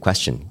really good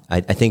question.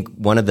 I think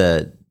one of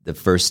the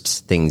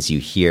first things you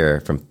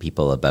hear from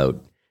people about,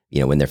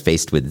 when they're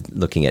faced with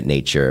looking at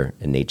nature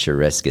and nature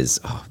risk is,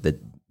 that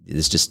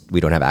it's just, we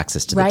don't have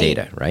access to the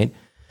data, right?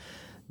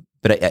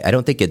 But I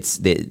don't think it's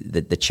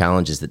the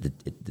challenge is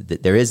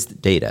that there is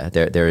data.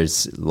 There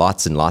is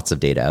lots and lots of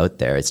data out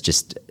there. It's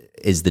just,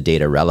 is the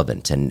data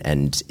relevant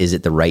and is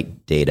it the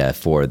right data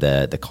for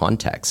the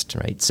context,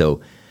 right?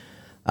 So,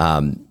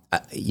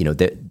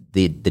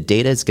 the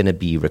data is going to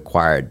be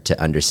required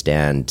to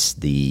understand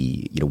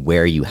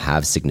where you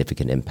have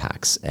significant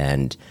impacts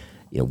and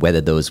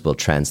whether those will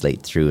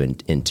translate through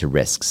into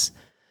risks.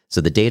 So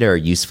the data are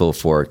useful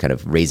for kind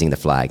of raising the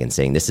flag and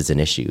saying this is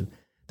an issue.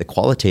 The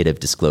qualitative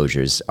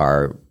disclosures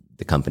are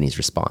the company's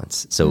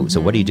response. So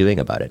what are you doing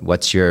about it?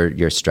 What's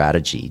your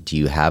strategy? Do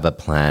you have a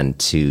plan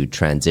to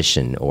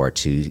transition or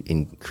to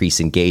increase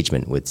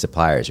engagement with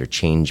suppliers or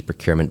change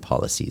procurement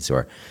policies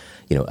or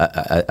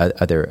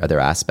other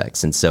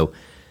aspects? And so,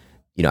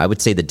 I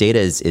would say the data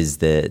is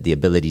the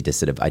ability to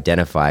sort of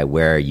identify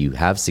where you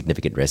have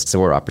significant risks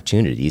or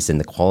opportunities, and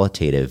the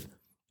qualitative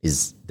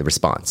is the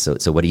response.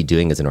 So what are you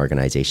doing as an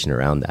organization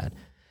around that?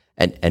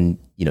 And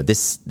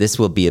this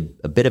will be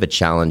a bit of a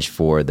challenge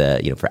for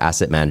for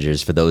asset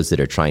managers, for those that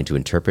are trying to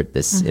interpret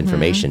this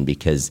information,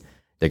 because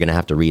they're going to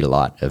have to read a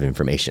lot of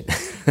information.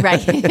 Right.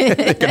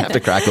 They're going to have to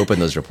crack open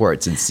those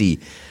reports and see,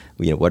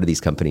 what are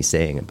these companies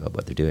saying about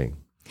what they're doing.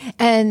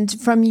 And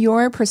from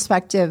your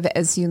perspective,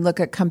 as you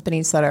look at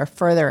companies that are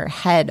further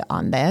ahead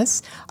on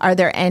this, are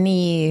there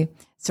any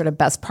sort of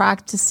best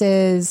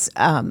practices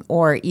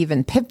or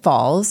even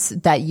pitfalls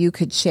that you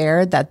could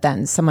share that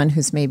then someone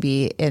who's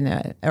maybe in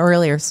an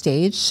earlier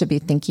stage should be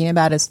thinking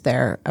about as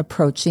they're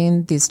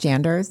approaching these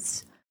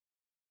standards?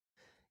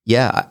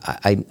 Yeah,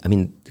 I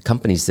mean, the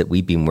companies that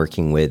we've been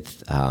working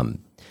with, a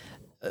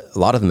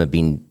lot of them have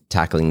been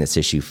tackling this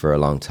issue for a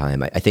long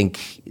time. I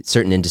think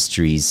certain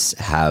industries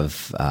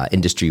have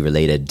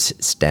industry-related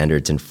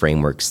standards and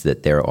frameworks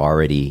that they're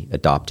already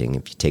adopting.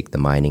 If you take the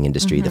mining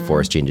industry, the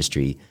forestry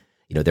industry,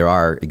 there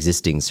are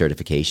existing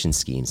certification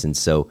schemes. And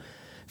so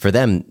for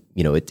them,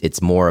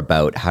 it's more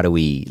about how do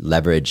we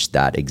leverage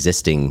that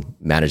existing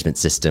management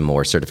system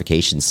or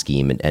certification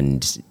scheme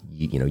and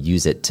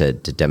use it to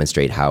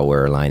demonstrate how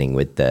we're aligning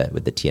with the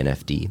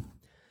TNFD.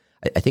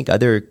 I think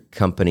other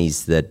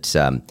companies that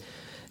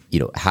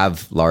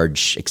have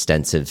large,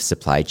 extensive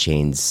supply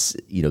chains,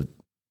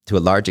 to a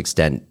large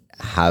extent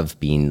have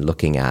been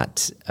looking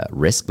at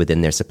risk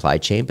within their supply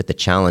chain. But the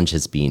challenge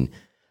has been,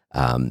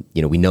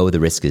 we know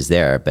the risk is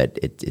there, but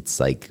it's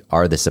like,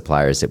 are the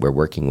suppliers that we're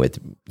working with,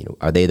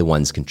 are they the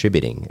ones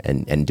contributing?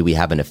 And do we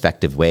have an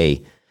effective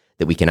way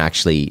that we can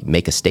actually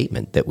make a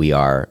statement that we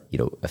are,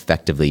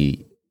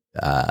 effectively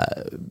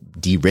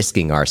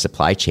de-risking our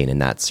supply chain in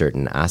that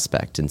certain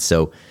aspect? And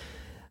so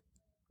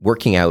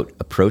working out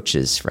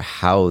approaches for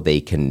how they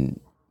can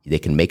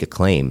make a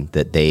claim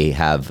that they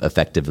have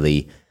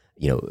effectively,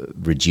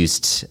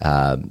 reduced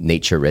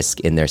nature risk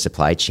in their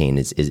supply chain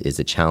is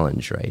a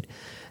challenge, right?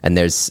 And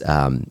there's,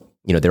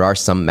 there are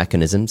some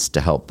mechanisms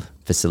to help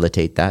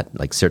facilitate that,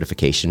 like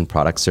certification,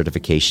 product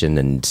certification,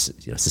 and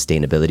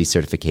sustainability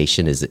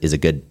certification is a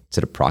good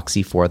sort of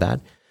proxy for that.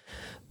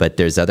 But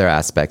there's other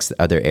aspects,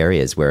 other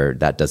areas where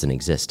that doesn't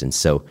exist, and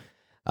so.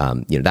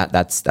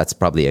 That's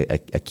probably a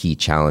key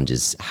challenge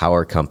is how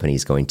are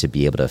companies going to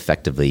be able to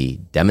effectively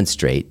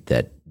demonstrate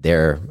that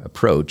their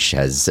approach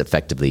has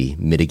effectively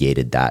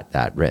mitigated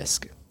that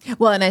risk.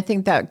 Well, and I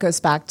think that goes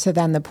back to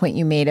then the point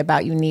you made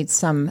about you need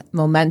some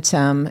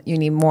momentum, you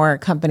need more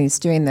companies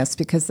doing this,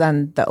 because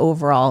then the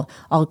overall,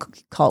 I'll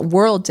call it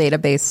world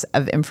database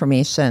of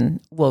information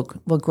will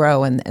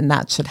grow, and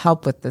that should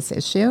help with this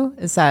issue.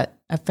 Is that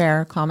a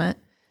fair comment?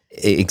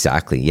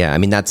 Exactly. Yeah. I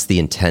mean, that's the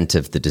intent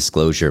of the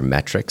disclosure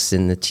metrics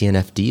in the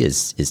TNFD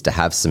is to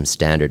have some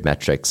standard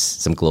metrics,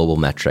 some global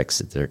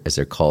metrics, as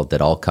they're called,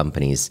 that all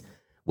companies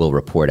will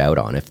report out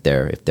on if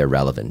they're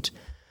relevant.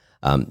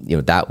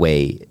 That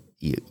way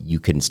you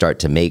can start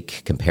to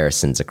make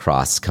comparisons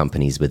across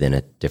companies within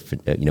a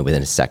different,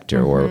 within a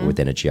sector or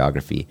within a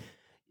geography.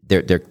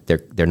 They're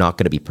not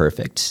going to be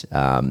perfect,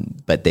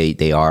 but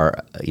they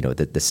are,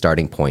 the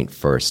starting point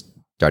for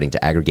starting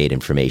to aggregate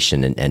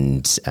information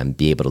and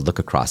be able to look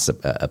across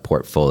a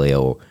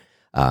portfolio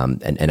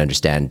and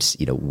understand,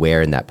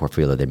 where in that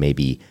portfolio there may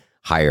be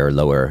higher or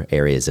lower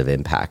areas of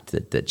impact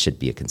that should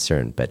be a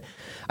concern. But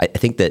I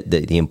think that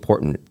the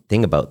important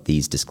thing about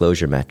these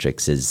disclosure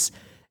metrics is,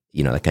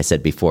 like I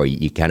said before,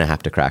 you kind of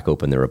have to crack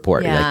open the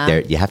report. Yeah.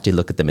 Like you have to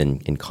look at them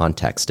in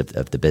context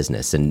of the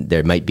business. And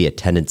there might be a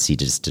tendency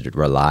just to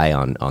rely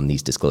on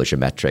these disclosure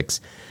metrics.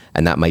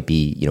 And that might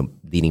be,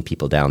 leading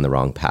people down the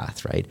wrong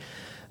path, right?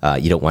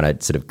 You don't want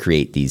to sort of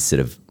create these sort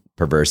of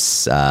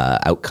perverse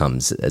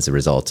outcomes as a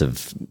result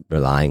of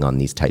relying on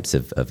these types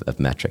of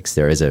metrics.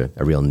 There is a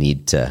real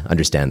need to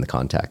understand the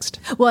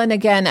context. Well, and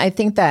again, I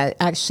think that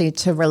actually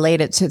to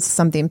relate it to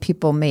something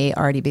people may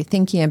already be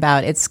thinking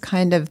about, it's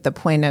kind of the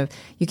point of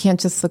you can't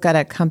just look at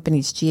a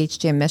company's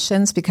GHG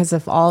emissions, because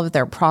if all of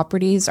their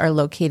properties are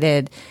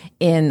located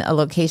in a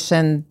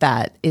location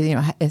that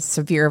is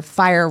severe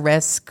fire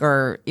risk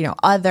or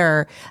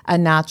other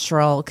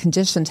natural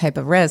condition type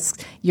of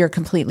risk, you're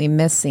completely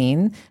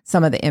missing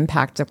some of the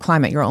impact of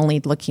climate. You're only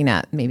looking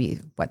at maybe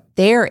what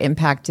their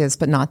impact is,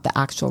 but not the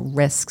actual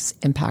risks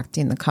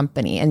impacting the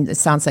company. And it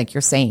sounds like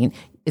you're saying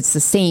it's the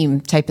same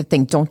type of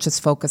thing. Don't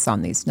just focus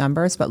on these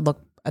numbers, but look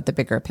at the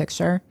bigger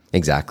picture.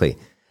 Exactly.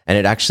 And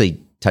it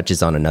actually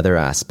touches on another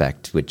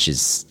aspect, which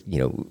is,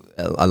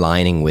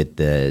 aligning with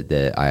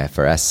the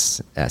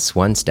IFRS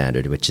S1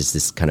 standard, which is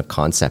this kind of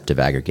concept of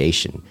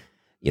aggregation.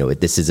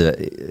 This is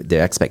the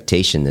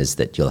expectation is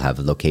that you'll have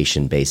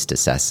location-based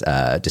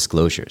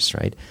disclosures,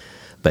 right?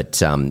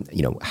 But,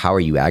 how are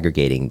you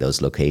aggregating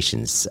those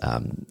locations?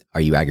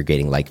 Are you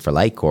aggregating like for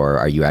like, or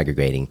are you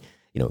aggregating,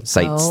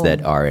 sites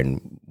that are in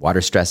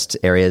water-stressed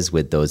areas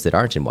with those that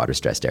aren't in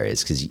water-stressed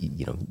areas? Because,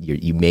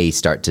 you may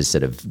start to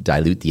sort of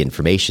dilute the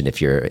information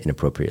if you're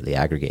inappropriately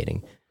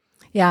aggregating.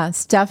 Yeah,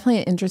 it's definitely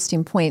an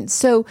interesting point.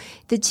 So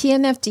the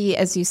TNFD,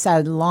 as you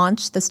said,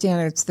 launched the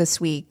standards this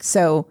week.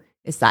 So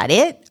is that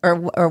it?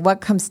 Or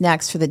what comes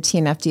next for the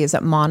TNFD? Is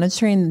it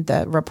monitoring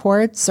the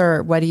reports,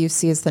 or what do you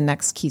see as the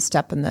next key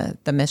step in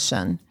the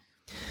mission?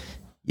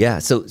 Yeah,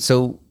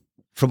 so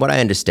from what I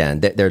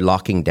understand, they're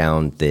locking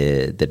down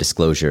the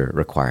disclosure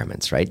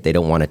requirements, right? They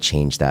don't want to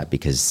change that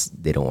because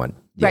they don't want...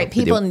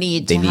 People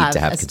need to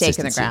have a stake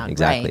in the ground.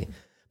 Exactly. Right.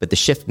 But the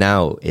shift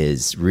now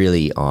is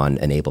really on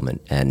enablement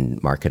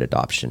and market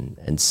adoption.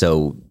 And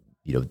so,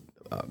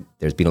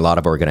 there's been a lot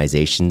of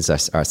organizations,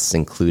 us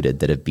included,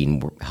 that have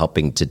been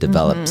helping to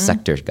develop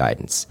sector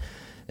guidance.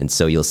 And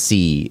so you'll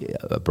see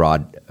a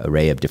broad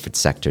array of different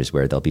sectors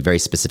where there'll be very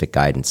specific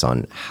guidance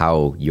on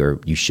how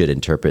you should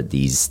interpret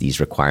these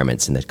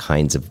requirements and the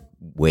kinds of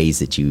ways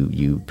that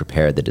you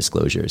prepare the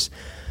disclosures.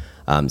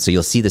 So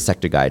you'll see the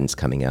sector guidance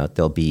coming out.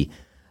 There'll be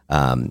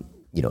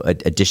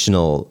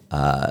additional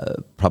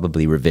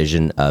probably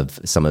revision of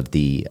some of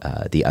the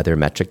other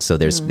metrics. So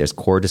there's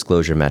core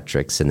disclosure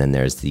metrics, and then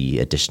there's the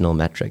additional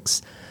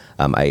metrics.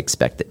 I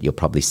expect that you'll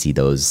probably see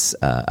those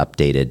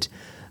updated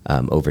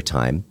over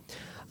time.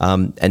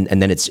 And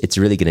then it's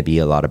really going to be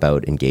a lot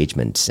about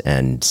engagement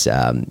and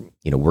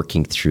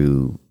working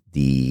through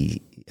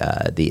the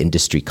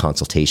industry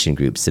consultation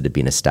groups that have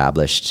been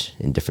established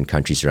in different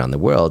countries around the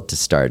world to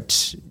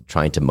start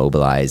trying to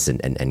mobilize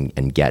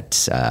and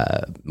get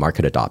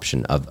market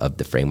adoption of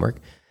the framework.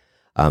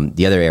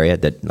 The other area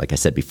that, like I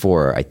said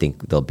before, I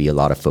think there'll be a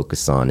lot of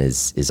focus on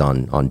is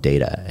on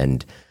data.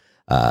 And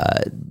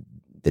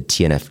the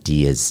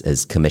TNFD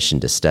has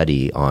commissioned a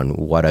study on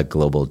what a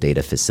global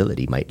data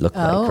facility might look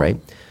like,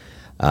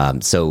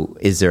 right? So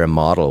is there a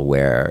model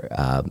where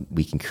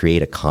we can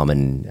create a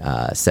common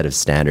set of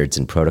standards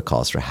and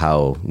protocols for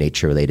how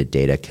nature-related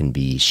data can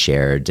be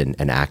shared and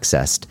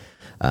accessed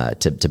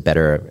to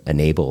better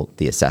enable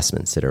the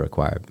assessments that are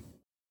required?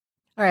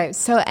 All right.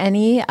 So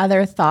any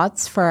other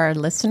thoughts for our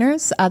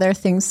listeners? Other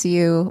things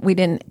we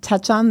didn't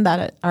touch on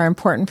that are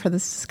important for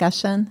this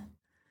discussion?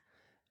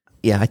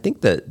 Yeah, I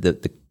think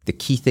the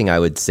key thing I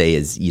would say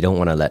is you don't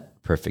want to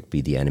let perfect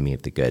be the enemy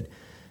of the good.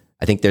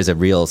 I think there's a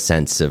real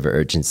sense of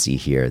urgency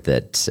here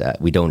that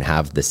we don't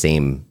have the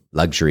same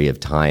luxury of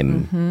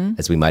time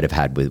as we might have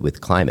had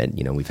with climate.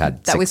 We've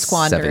had that 6, we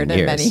squandered 7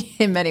 years.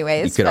 in many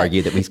ways. You could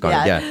argue that we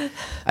squandered. Yeah.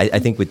 I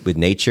think with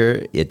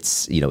nature,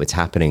 it's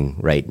happening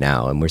right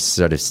now, and we're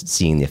sort of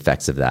seeing the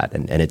effects of that,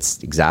 and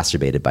it's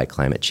exacerbated by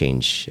climate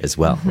change as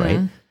well, right?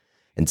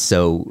 And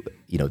so,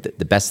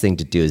 the best thing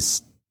to do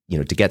is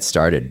to get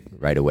started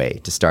right away,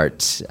 to start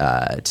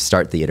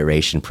the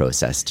iteration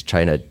process, to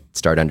try to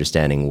start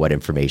understanding what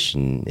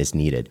information is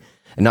needed,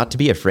 and not to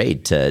be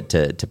afraid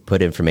to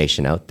put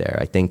information out there.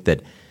 I think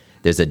that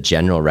there's a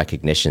general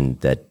recognition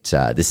that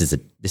this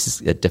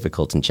is a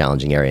difficult and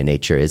challenging area.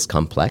 Nature is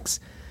complex,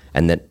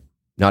 and that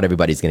not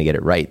everybody's going to get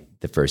it right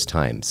the first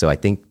time. So I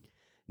think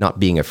not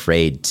being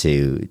afraid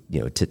to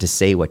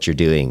say what you're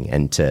doing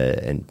and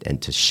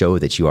to show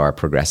that you are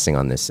progressing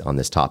on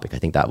this topic, I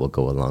think that will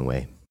go a long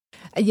way.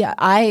 Yeah,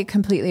 I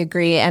completely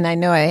agree. And I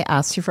know I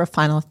asked you for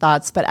final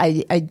thoughts, but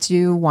I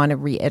do want to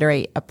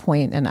reiterate a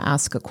point and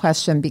ask a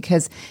question,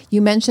 because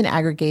you mentioned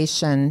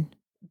aggregation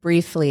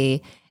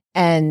briefly,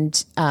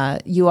 and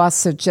you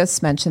also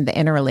just mentioned the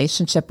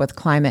interrelationship with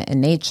climate and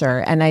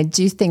nature. And I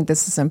do think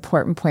this is an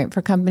important point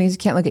for companies. You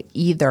can't look at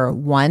either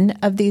one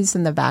of these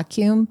in the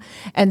vacuum.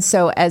 And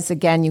so as,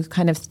 again, you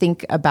kind of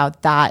think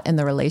about that and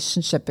the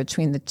relationship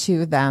between the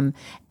two of them,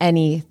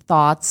 any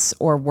thoughts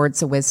or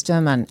words of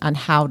wisdom on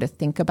how to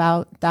think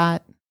about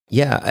that?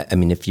 Yeah, I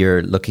mean, if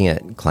you're looking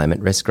at climate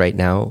risk right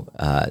now,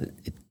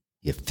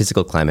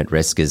 physical climate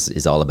risk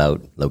is all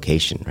about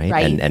location,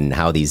 right? And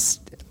how these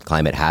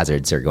climate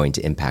hazards are going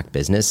to impact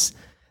business.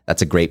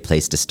 that's a great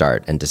place to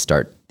start, and to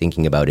start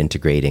thinking about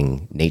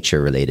integrating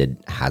nature-related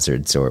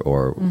hazards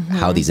or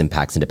how these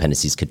impacts and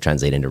dependencies could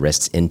translate into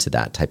risks into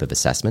that type of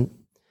assessment.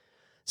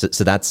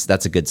 So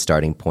that's a good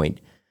starting point.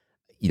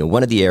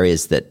 One of the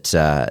areas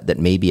that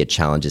may be a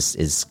challenge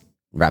is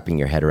wrapping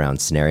your head around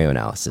scenario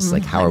analysis.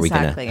 Like, how are we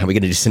going to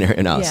do scenario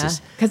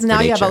analysis? Because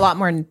now you have a lot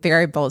more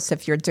variables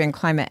if you're doing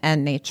climate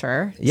and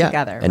nature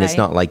together. And it's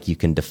not like you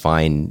can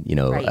define,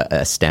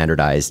 a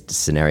standardized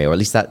scenario, or at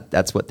least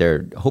that's what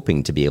they're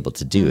hoping to be able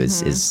to do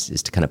is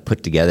to kind of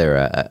put together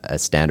a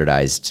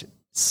standardized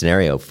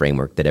scenario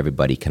framework that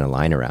everybody can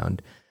align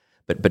around.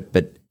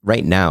 But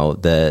right now,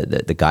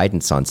 the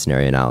guidance on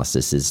scenario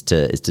analysis is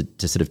to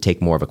sort of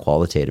take more of a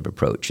qualitative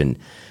approach and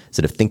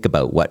sort of think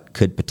about what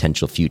could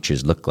potential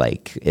futures look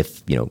like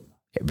if,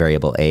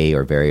 variable A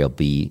or variable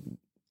B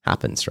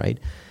happens, right?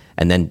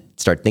 And then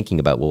start thinking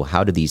about, well,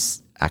 how do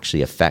these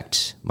actually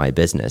affect my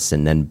business?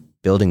 And then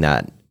building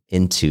that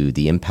into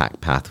the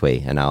impact pathway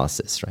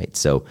analysis, right?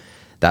 So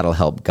that'll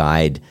help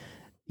guide,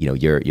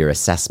 your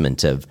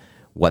assessment of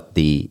how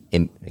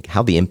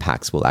the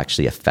impacts will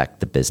actually affect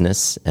the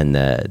business and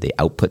the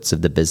outputs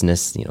of the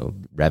business,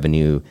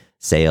 revenue,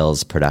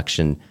 sales,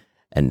 production,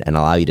 and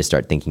allow you to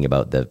start thinking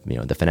about the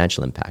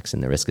financial impacts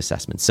and the risk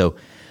assessment. So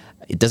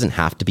it doesn't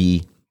have to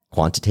be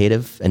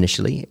quantitative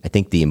initially. I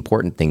think the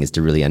important thing is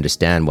to really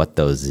understand what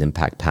those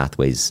impact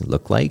pathways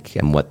look like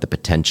and what the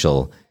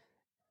potential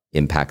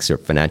impacts or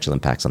financial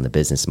impacts on the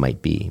business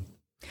might be.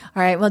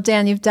 All right. Well,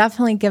 Dan, you've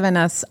definitely given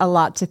us a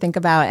lot to think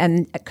about,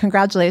 and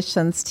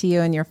congratulations to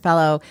you and your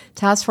fellow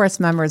task force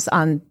members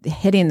on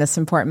hitting this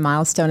important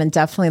milestone, and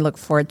definitely look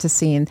forward to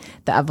seeing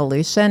the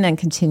evolution and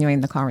continuing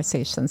the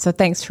conversation. So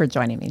thanks for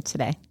joining me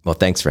today. Well,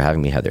 thanks for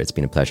having me, Heather. It's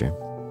been a pleasure.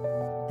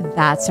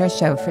 That's our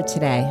show for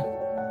today.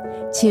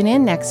 Tune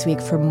in next week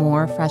for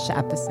more fresh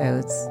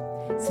episodes.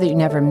 So that you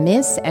never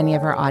miss any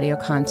of our audio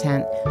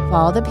content,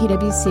 follow the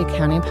PwC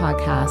Accounting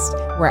Podcast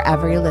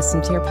wherever you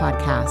listen to your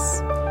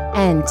podcasts.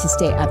 And to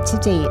stay up to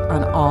date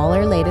on all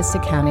our latest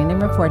accounting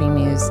and reporting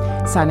news,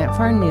 sign up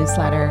for our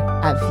newsletter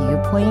at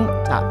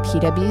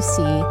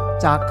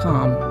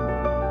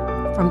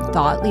viewpoint.pwc.com. From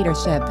Thought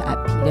Leadership at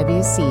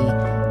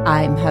PwC,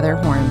 I'm Heather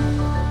Horn.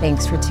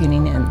 Thanks for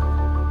tuning in.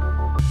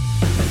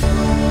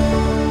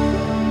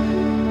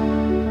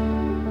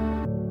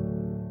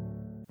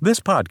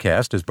 This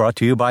podcast is brought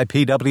to you by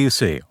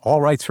PwC,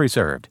 all rights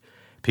reserved.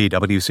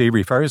 PwC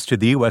refers to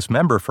the U.S.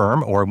 member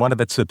firm or one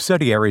of its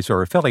subsidiaries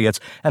or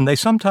affiliates, and they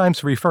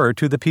sometimes refer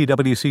to the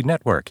PwC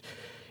network.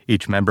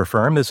 Each member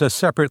firm is a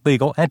separate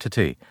legal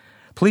entity.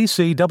 Please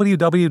see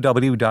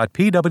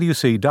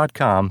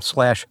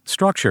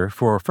www.pwc.com/structure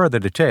for further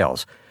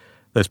details.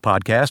 This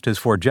podcast is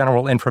for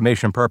general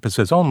information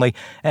purposes only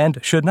and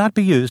should not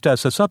be used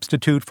as a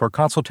substitute for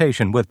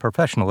consultation with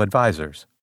professional advisors.